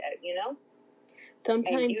reaction to it, you know?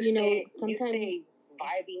 Sometimes, you stay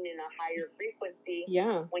vibing in a higher frequency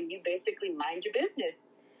when you basically mind your business.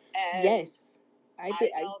 And I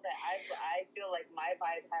know that I feel like my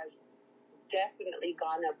vibe has definitely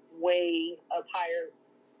gone up way up higher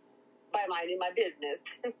by minding my business.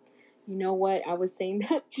 You know what? I was saying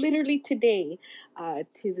that literally today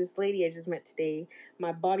to this lady I just met today,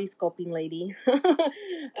 my body sculpting lady.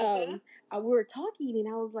 We were talking, and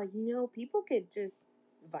I was like, you know, people could just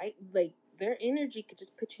like their energy could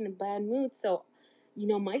just put you in a bad mood. So, you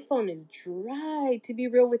know, my phone is dry. To be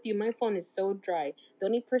real with you, my phone is so dry. The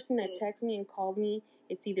only person that texts me and calls me,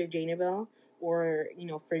 it's either Janabelle or, you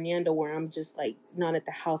know, Fernando, where I'm just like not at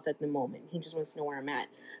the house at the moment. He just wants to know where I'm at.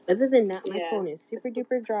 Other than that, my phone is super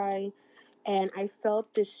duper dry. And I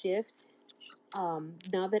felt the shift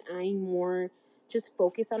now that I'm more just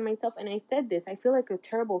focused on myself. And I said this, I feel like a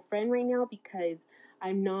terrible friend right now, because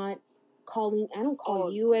I'm not calling, I don't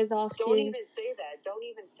call you as often. Don't even say that. Don't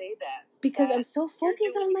even say that. Because I'm so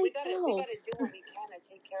focused on myself. We gotta do what we can to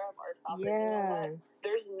take care of ourselves. Yeah. And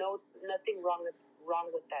you know what? There's nothing wrong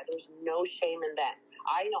with that. There's no shame in that.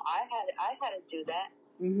 I know I had to do that.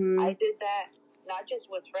 Mm-hmm. I did that not just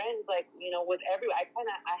with friends, like, you know, with I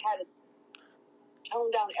had to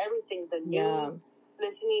tone down everything, the news,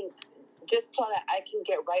 listening, just so that I can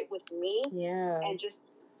get right with me, and just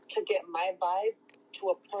to get my vibe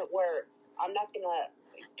to a point where I'm not gonna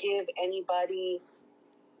give anybody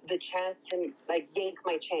the chance to like yank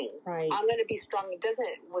my chain. Right. I'm gonna be strong.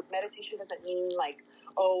 With meditation doesn't mean like,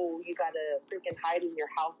 oh, you gotta freaking hide in your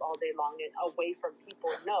house all day long and away from people.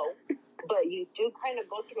 No. But you do kind of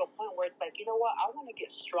go through a point where it's like, you know what, I want to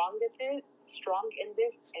get strong in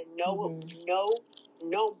this, and know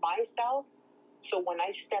myself. So when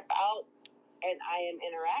I step out and I am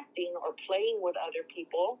interacting or playing with other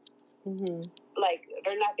people, like,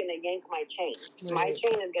 they're not going to yank my chain. Right. My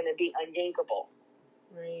chain is going to be unyankable.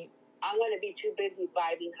 Right. I'm going to be too busy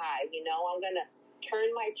vibing high, you know? I'm going to turn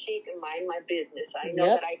my cheek and mind my business. I know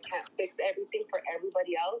that I can't fix everything for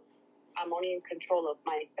everybody else. I'm only in control of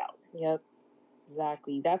myself. Yep,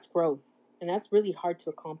 exactly. That's growth. And that's really hard to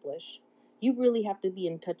accomplish. You really have to be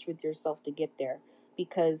in touch with yourself to get there.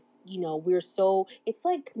 Because, you know, it's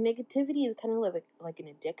like negativity is kind of like an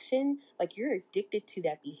addiction. Like, you're addicted to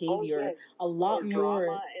that behavior a lot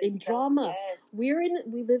more. In drama. Yes.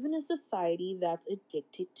 We live in a society that's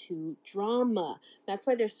addicted to drama. That's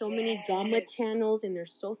why there's so many drama channels, and they're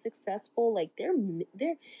so successful. Like,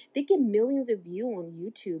 they get millions of views on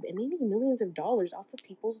YouTube, and they make millions of dollars off of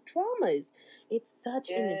people's dramas. It's such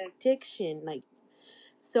an addiction. Like,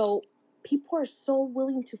 so people are so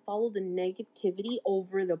willing to follow the negativity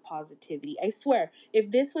over the positivity. I swear,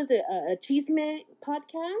 if this was a Cheesemate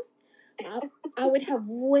podcast, I would have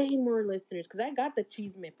way more listeners, because I got the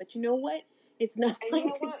Cheesemate. But you know what? It's not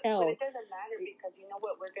going to tell. But it doesn't matter, because you know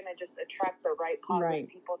what? We're going to just attract the right positive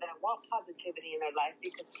people that want positivity in their life,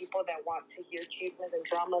 because people that want to hear Cheesemate and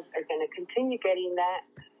dramas are going to continue getting that.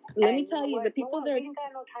 Let me tell you, the people we ain't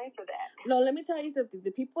got no time for that. No, let me tell you something.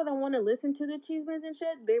 The people that want to listen to the Cheesemate and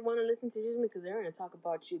shit, they want to listen to Cheesemate because they're going to talk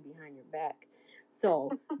about you behind your back.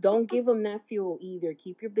 So don't give them that fuel either.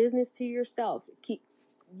 Keep your business to yourself.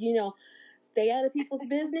 Stay out of people's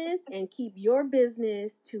business and keep your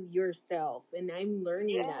business to yourself. And I'm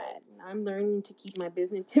learning that. I'm learning to keep my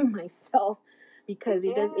business to myself, because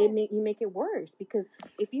you make it worse. Because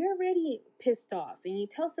if you're already pissed off and you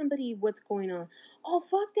tell somebody what's going on, oh,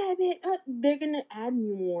 fuck that bitch, they're gonna add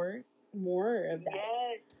more of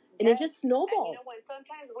that. And it just snowballs. And you know what?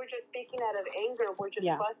 Sometimes we're just speaking out of anger. We're just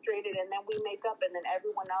frustrated, and then we make up, and then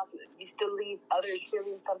everyone else, you still leave others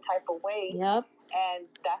feeling some type of way. Yep. And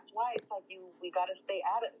that's why it's like we gotta stay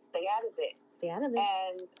out of it. Stay out of it.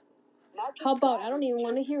 And not just how about I don't even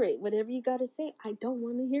want to hear it. Whatever you gotta say, I don't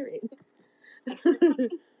want to hear it.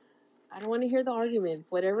 I don't want to hear the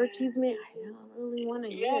arguments. Whatever chisme, I don't really want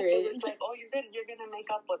to hear it. It's like, oh, you're gonna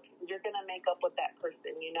make up with that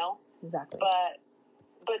person, you know? Exactly.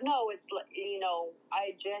 But no, it's like,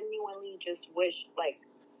 I genuinely just wish, like,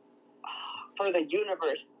 for the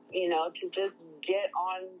universe, to just get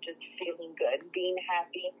on just feeling good, being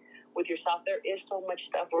happy with yourself. There is so much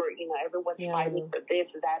stuff where, everyone's fighting for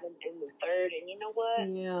this, that, and the third. And you know what?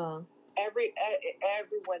 Yeah.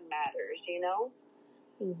 Everyone matters,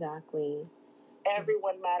 Exactly.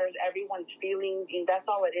 Everyone matters. Everyone's feelings, that's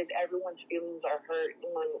all it is. Everyone's feelings are hurt.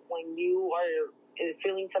 When you are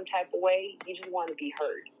feeling some type of way, you just want to be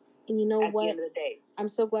heard. And you know at what? the end of the day. I'm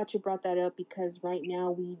so glad you brought that up, because right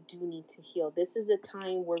now we do need to heal. This is a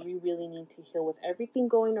time where we really need to heal with everything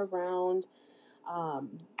going around,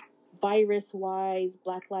 virus-wise,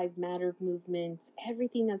 Black Lives Matter movements,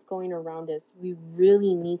 everything that's going around us. We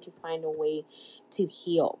really need to find a way to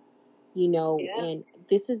heal, and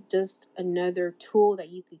this is just another tool that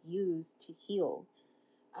you could use to heal.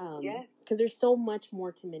 Because there's so much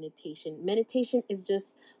more to meditation. Meditation is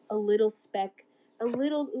just a little thing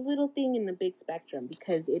in the big spectrum,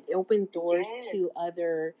 because it opens doors to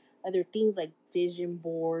other things like vision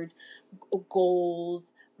boards,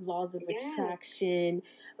 goals, laws of attraction,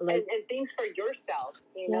 like and things for yourself,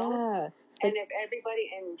 know. And if everybody,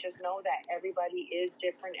 and just know that everybody is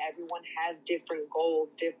different. Everyone has different goals,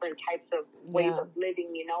 different types of ways of living,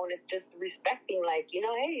 and it's just respecting, like,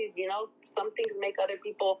 hey, some things make other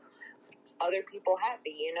people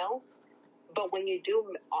happy, But when you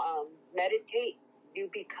do meditate, you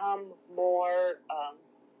become more,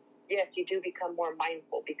 you do become more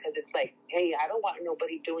mindful, because it's like, hey, I don't want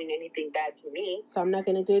nobody doing anything bad to me. So I'm not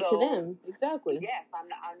going to do it to them. Exactly. Yes, I'm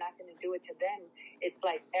not going to do it to them. It's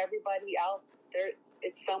like everybody else,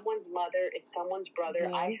 it's someone's mother, it's someone's brother.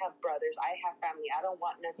 Yeah. I have brothers, I have family. I don't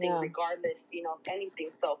want nothing regardless,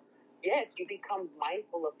 anything. So, yes, you become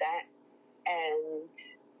mindful of that. And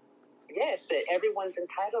yes, everyone's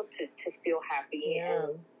entitled to feel happy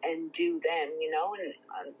and do them,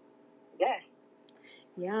 and yes.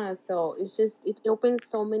 Yeah, so it opens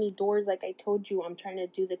so many doors. Like I told you, I'm trying to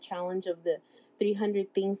do the challenge of the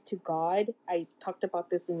 300 things to God. I talked about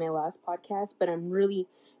this in my last podcast, but I'm really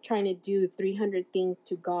trying to do 300 things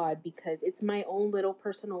to God, because it's my own little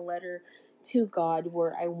personal letter to God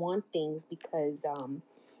where I want things, because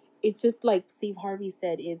it's just like Steve Harvey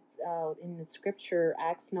said, it's in the scripture,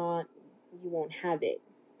 ask not, you won't have it.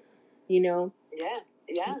 Yeah.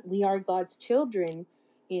 We are God's children.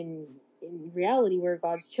 In reality, we're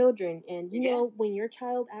God's children. And, you know, when your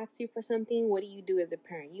child asks you for something, what do you do as a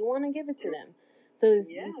parent? You want to give it to them. So if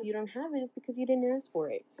you don't have it, it's because you didn't ask for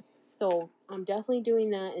it. So I'm definitely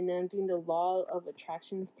doing that. And then I'm doing the Law of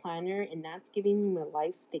Attractions Planner. And that's giving me my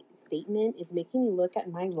life statement. It's making me look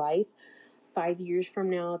at my life 5 years from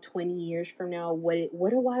now, 20 years from now.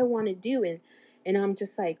 What do I want to do? And I'm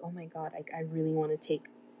just like, oh my God, I really want to take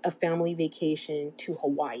a family vacation to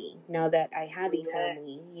Hawaii now that I have a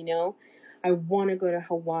family, I want to go to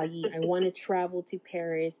Hawaii. I want to travel to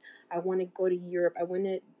Paris. I want to go to Europe. I want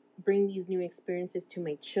to bring these new experiences to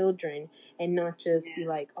my children, and not just be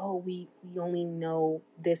like, oh, we only know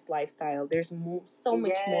this lifestyle. There's so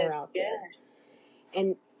much more out there.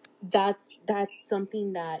 And that's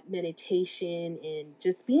something that meditation and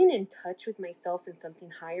just being in touch with myself and something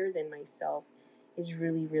higher than myself is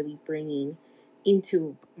really, really bringing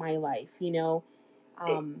into my life, and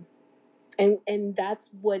that's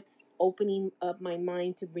what's opening up my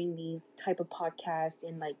mind to bring these type of podcasts.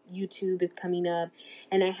 And like YouTube is coming up,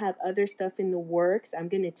 and I have other stuff in the works. I'm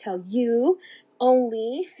gonna tell you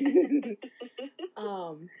only because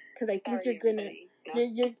I think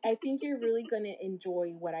I think you're really gonna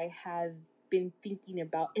enjoy what I have been thinking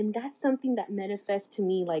about. And that's something that manifests to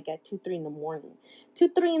me like at 2-3 in the morning.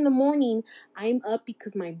 2-3 in the morning, I'm up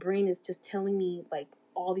because my brain is just telling me like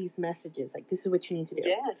all these messages, like this is what you need to do.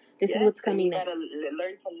 This is what's coming next. You gotta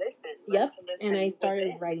learn to listen. Yep. And I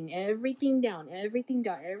started writing everything down, everything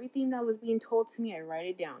that was being told to me. I write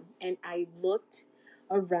it down, and I looked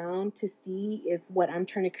around to see if what I'm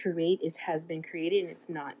trying to create has been created, and it's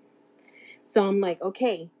not. So I'm like,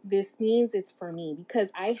 okay, this means it's for me, because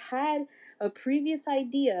I had a previous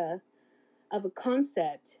idea of a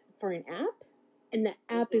concept for an app, and the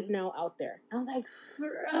app is now out there. I was like,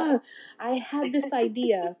 I had this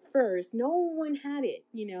idea first. No one had it,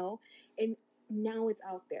 and now it's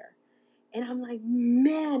out there. And I'm like,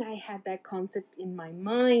 man, I had that concept in my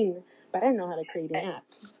mind, but I don't know how to create an app.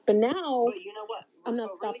 But now, but you know what? I'm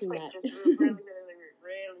not stopping really that. Just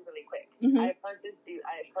really quick. Mm-hmm. I've heard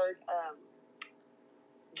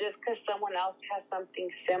just because someone else has something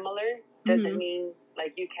similar doesn't mean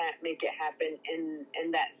like you can't make it happen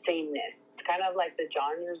in that sameness. It's kind of like the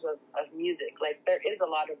genres of music. Like there is a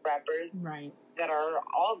lot of rappers that are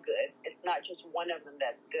all good. It's not just one of them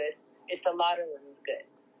that's good. It's a lot of them is good.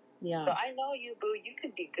 Yeah. So I know you, boo. You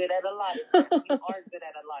could be good at a lot of stuff. You are good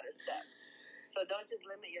at a lot of stuff. So don't just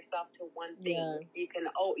limit yourself to one thing. Yeah.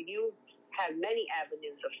 You have many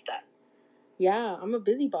avenues of stuff. Yeah, I'm a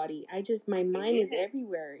busybody. My mind is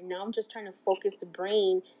everywhere. Now I'm just trying to focus the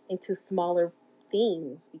brain into smaller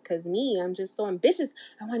things, because I'm just so ambitious.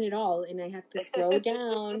 I want it all, and I have to slow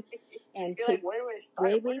down and take.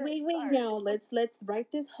 Like, wait. Now let's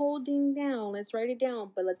write this whole thing down. Let's write it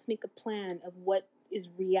down, but let's make a plan of what is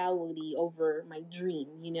reality over my dream.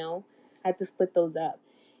 I have to split those up,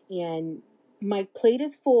 and my plate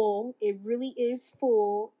is full. It really is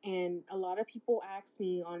full. And a lot of people ask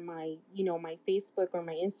me on my, my Facebook or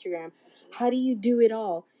my Instagram, how do you do it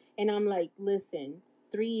all? And I'm like, listen,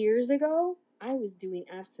 3 years ago, I was doing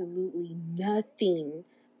absolutely nothing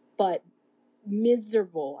but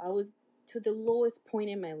miserable. I was to the lowest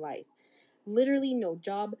point in my life. Literally no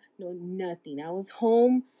job, no nothing. I was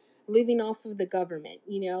home living off of the government,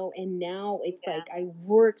 and now it's like I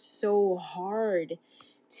work so hard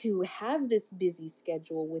to have this busy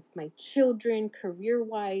schedule with my children,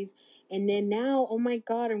 career-wise, and then now, oh my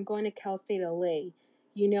God, I'm going to Cal State LA.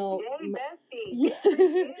 Yay, Yeah. I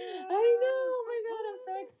know. Oh my God, I'm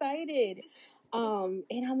so excited.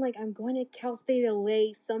 And I'm like, I'm going to Cal State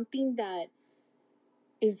LA, something that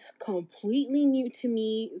is completely new to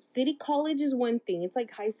me. City college is one thing; it's like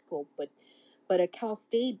high school, but at Cal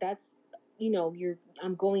State, that's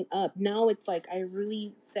I'm going up. Now it's like I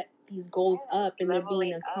really set these goals up, and they're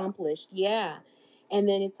being accomplished. Yeah. And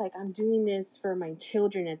then it's like I'm doing this for my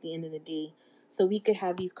children at the end of the day, so we could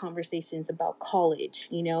have these conversations about college,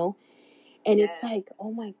 And it's like,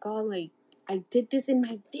 oh my God, like I did this in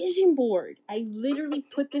my vision board. I literally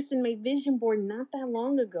put this in my vision board not that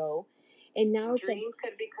long ago. And now it's dreams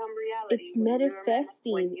could become reality. It's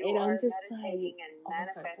manifesting, and I'm just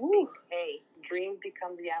like, ooh. Hey, dreams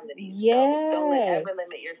become reality. Yeah. So don't ever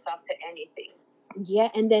limit yourself to anything. Yeah,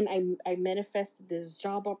 and then I manifested this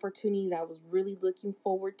job opportunity that I was really looking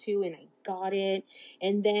forward to, and I got it.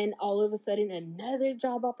 And then all of a sudden, another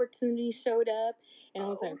job opportunity showed up, and I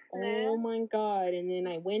was like, oh my God. And then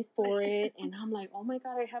I went for it, and I'm like, oh my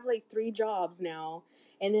God, I have like 3 jobs now.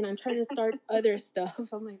 And then I'm trying to start other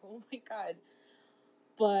stuff. I'm like, oh my God.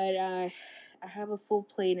 But I have a full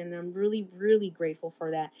plate, and I'm really, really grateful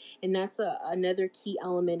for that. And that's another key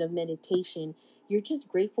element of meditation. You're just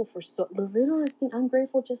grateful for the littlest thing. I'm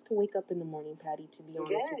grateful just to wake up in the morning, Patty, to be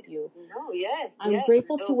honest with you. No, yes. I'm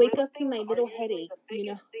grateful to wake up to my little headaches,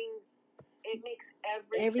 It makes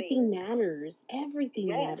everything matters. Everything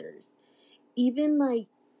matters. Even like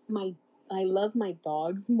I love my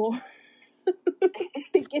dogs more.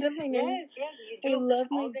 They get on my nerves. Yes, you do. I love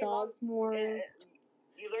my dogs more.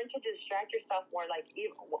 You learn to distract yourself more. Like,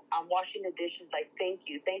 I'm washing the dishes. Like, thank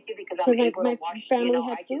you, because I'm able to wash. Family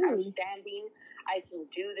I'm standing. I can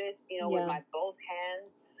do this. With my both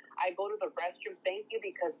hands. I go to the restroom. Thank you,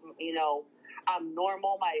 because I'm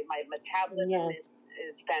normal. My metabolism is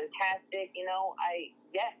fantastic.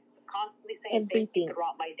 Constantly saying thank you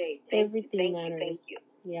throughout my day. Everything matters. Thank you.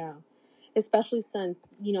 Yeah, especially since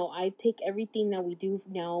I take everything that we do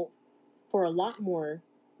now for a lot more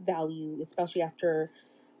value, especially after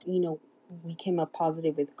we came up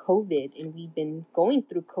positive with COVID, and we've been going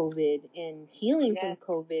through COVID and healing from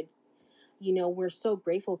COVID. We're so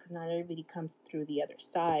grateful because not everybody comes through the other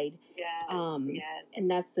side. And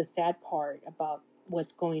that's the sad part about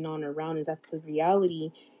what's going on around, is that's the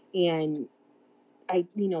reality. And I,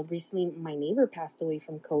 recently my neighbor passed away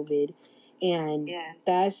from COVID, and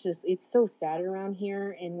that's just, it's so sad around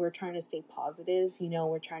here, and we're trying to stay positive.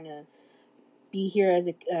 We're trying to be here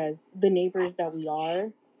as the neighbors that we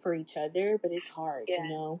are for each other, but it's hard,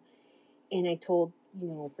 And I told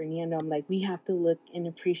Fernando, I'm like, we have to look and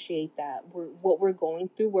appreciate that what we're going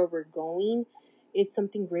through, where we're going. It's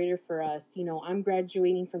something greater for us. I'm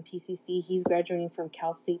graduating from PCC. He's graduating from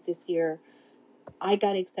Cal State this year. I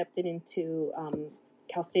got accepted into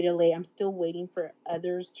Cal State LA. I'm still waiting for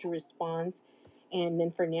others to respond. And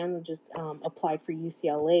then Fernando just applied for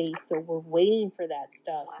UCLA. So we're waiting for that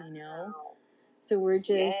stuff, So we're just...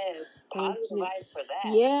 Yes, positive vibes for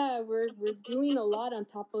that. Yeah, we're doing a lot on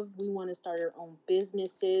top of, we want to start our own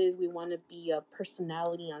businesses. We want to be a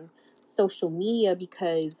personality on social media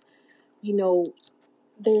because,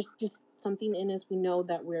 there's just something in us. We know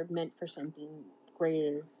that we're meant for something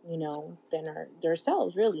greater, than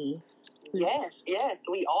ourselves, really. Yes,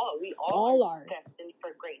 we all are destined for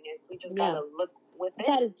greatness. We just gotta look within. You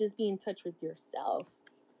gotta just be in touch with yourself.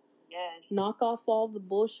 Yes. Knock off all the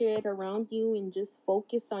bullshit around you and just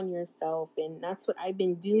focus on yourself. And that's what I've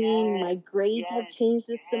been doing. My grades have changed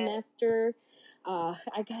this semester. I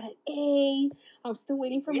got an A. I'm still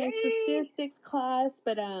waiting for my statistics class,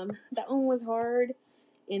 but that one was hard.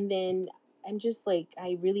 And then I'm just like,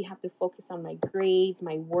 I really have to focus on my grades,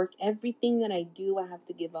 my work, everything that I do. I have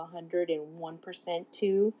to give 101%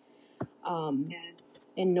 to.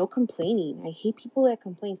 And no complaining. I hate people that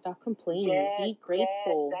complain. Stop complaining. Be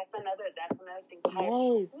grateful. Yes. That's another thing.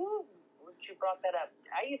 Yes. You brought that up.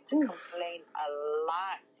 I used to complain a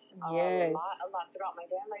lot. Yes. A lot throughout my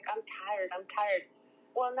day. I'm like, I'm tired.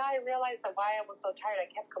 Well, now I realize that why I was so tired.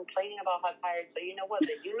 I kept complaining about how tired. So you know what?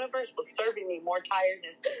 The universe was serving me more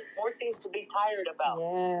tiredness, more things to be tired about.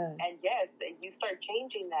 Yeah. And yes, you start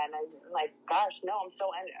changing that. And I'm like, gosh, no, I'm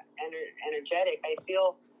so energetic. I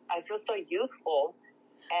feel so youthful.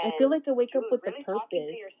 And I feel like I wake up with really a purpose. Talking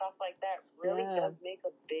to yourself like that really does make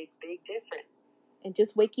a big, big difference. And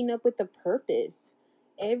just waking up with a purpose.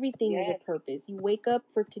 Everything is a purpose. You wake up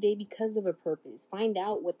for today because of a purpose. Find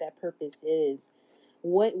out what that purpose is.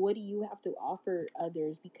 What do you have to offer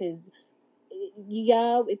others? Because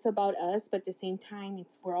it's about us, but at the same time,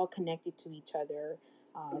 we're all connected to each other.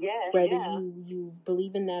 Whether you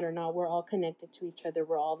believe in that or not, we're all connected to each other.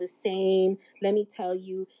 We're all the same. Let me tell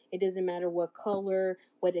you, it doesn't matter what color,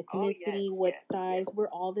 what ethnicity, what size. We're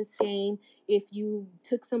all the same. If you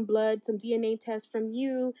took some blood, some DNA test from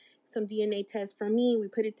you, some DNA test from me, we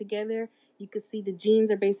put it together, you could see the genes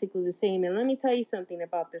are basically the same. And let me tell you something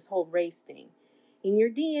about this whole race thing. In your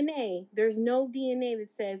DNA, there's no DNA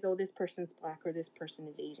that says, oh, this person's black or this person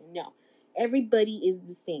is Asian. No. Everybody is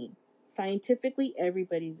the same. Scientifically,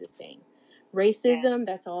 everybody's the same. Racism,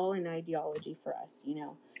 that's all an ideology for us,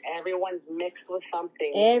 Everyone's mixed with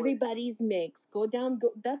something. Everybody's mixed.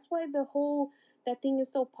 That's why that thing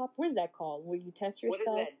is so popular. What is that called? Where you test yourself?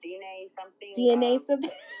 What is that? DNA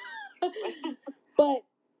something? But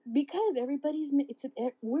because everybody's mixture.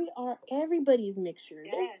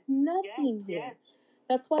 There's nothing here.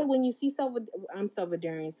 That's why when you see I'm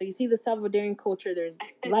Salvadorian, so you see the Salvadorian culture. There's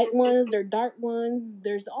light ones, there's dark ones.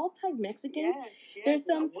 There's all type Mexicans. There's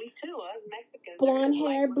some we too, Mexicans. Blonde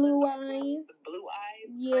hair, blue eyes. Blue eyes,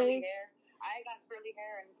 curly hair. I got curly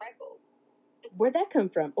hair and freckles. Where'd that come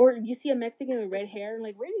from? Or you see a Mexican with red hair, and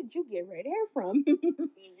like, where did you get red hair from?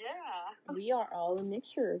 We are all a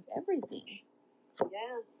mixture of everything.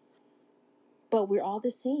 Yeah. But we're all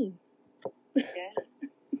the same.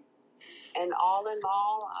 And all in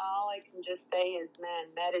all I can just say is, man,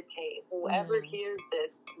 meditate. Whoever hears this,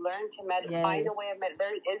 learn to meditate. Find a way of meditate.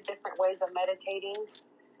 There is different ways of meditating.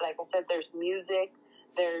 Like I said, there's music.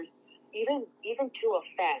 There's even to a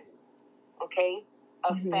fan. Okay?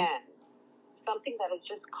 A fan. Something that is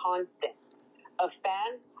just constant. A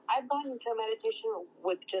fan. I've gone into meditation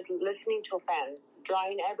with just listening to a fan.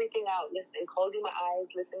 Drawing everything out, listening, closing my eyes,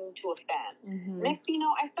 listening to a fan. Next thing you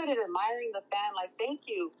know, I started admiring the fan. Like, thank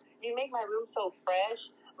you. You make my room so fresh.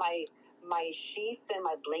 My sheets and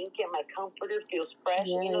my blanket, my comforter feels fresh.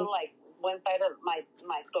 Like one side of my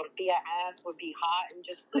tortilla ass would be hot and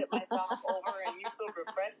just flip myself over and you feel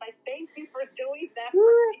refreshed. Like, thank you for doing that.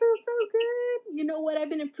 I feel so good. You know what I've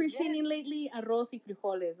been appreciating lately? Arroz y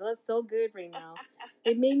frijoles. That's so good right now.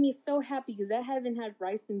 It made me so happy because I haven't had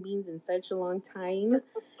rice and beans in such a long time.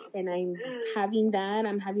 And I'm having that.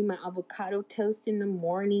 I'm having my avocado toast in the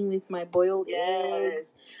morning with my boiled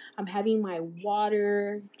eggs. I'm having my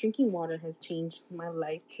water. Drinking water has changed my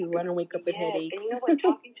life too. I don't wake up with headaches. And you know what?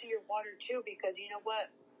 Talking to your water too, because you know what?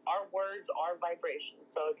 Our words are vibrations.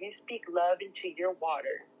 So if you speak love into your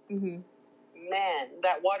water, man,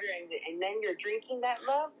 that water, and then you're drinking that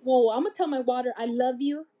love. Well, I'm gonna tell my water, I love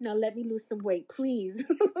you. Now let me lose some weight, please.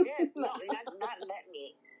 Yes, no, not let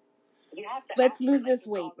me. You have to. Let's lose this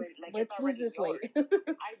weight. let's lose this weight.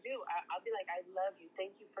 I do. I'll be like, I love you.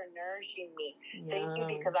 Thank you for nourishing me. Yeah. Thank you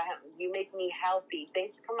because you make me healthy.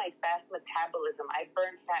 Thanks for my fast metabolism. I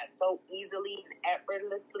burn fat so easily and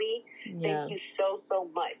effortlessly. Yeah. Thank you so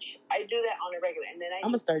much. I do that on a regular, and then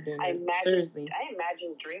I'm gonna start doing it. Seriously. I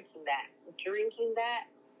imagine drinking that.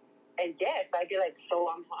 And yes, I'd be like, so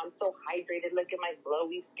I'm so hydrated. Look at my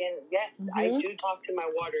glowy skin. Yes, I do talk to my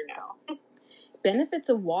water now. Benefits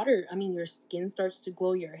of water. I mean, your skin starts to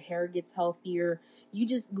glow. Your hair gets healthier.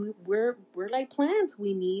 We're like plants.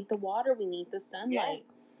 We need the water. We need the sunlight.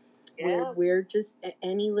 Yeah. We're just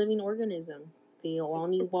any living organism. They all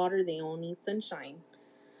need water. They all need sunshine.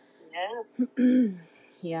 Yeah.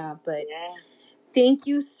 Yeah, but. Yeah. Thank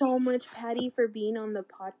you so much, Patty, for being on the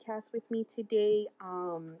podcast with me today.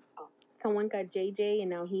 Someone got JJ, and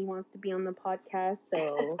now he wants to be on the podcast,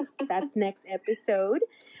 so that's next episode.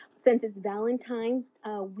 Since it's Valentine's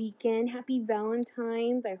weekend, happy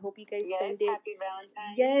Valentine's. I hope you guys spend it. Happy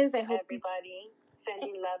Valentine's. Yes, I hope everybody.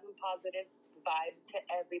 Sending love and positive vibes to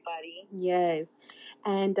everybody. Yes.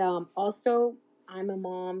 And also, I'm a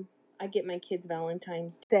mom. I get my kids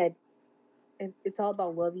Valentine's. It's all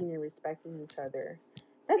about loving and respecting each other.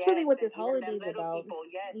 That's really what this holiday is about. People,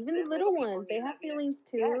 even the little ones, they have feelings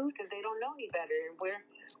too. Yes, because they don't know any better.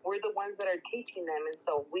 We're the ones that are teaching them, and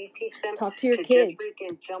so we teach them. Talk to your kids. Just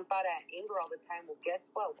freaking jump out at anger all the time. Well, guess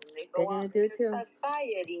what? When they go out into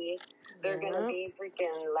society, they're gonna be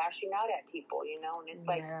freaking lashing out at people, you know. And it's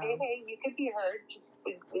like, hey, you could be hurt.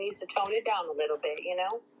 We need to tone it down a little bit, you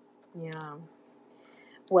know. Yeah.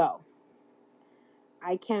 Well,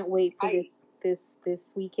 I can't wait for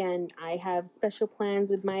this weekend. I have special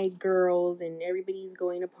plans with my girls, and everybody's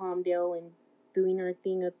going to Palmdale and doing our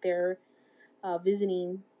thing up there,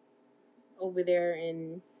 visiting over there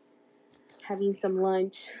and having some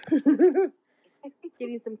lunch,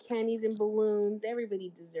 getting some candies and balloons.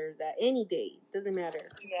 Everybody deserves that any day. Doesn't matter.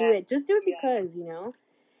 Just do it because, you know.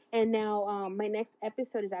 And now my next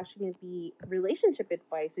episode is actually going to be relationship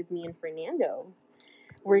advice with me and Fernando.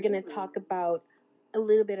 We're going to talk about a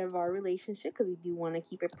little bit of our relationship because we do want to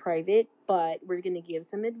keep it private, but we're going to give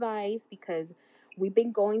some advice because we've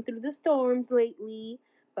been going through the storms lately,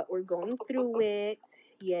 but we're going through it.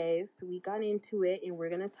 Yes, we got into it, and we're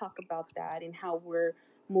going to talk about that and how we're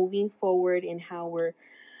moving forward and how we're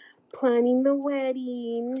planning the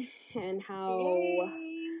wedding and how,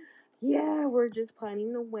 we're just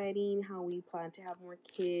planning the wedding, how we plan to have more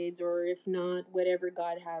kids, or if not, whatever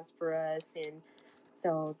God has for us. And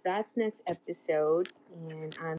so that's next episode, and I'm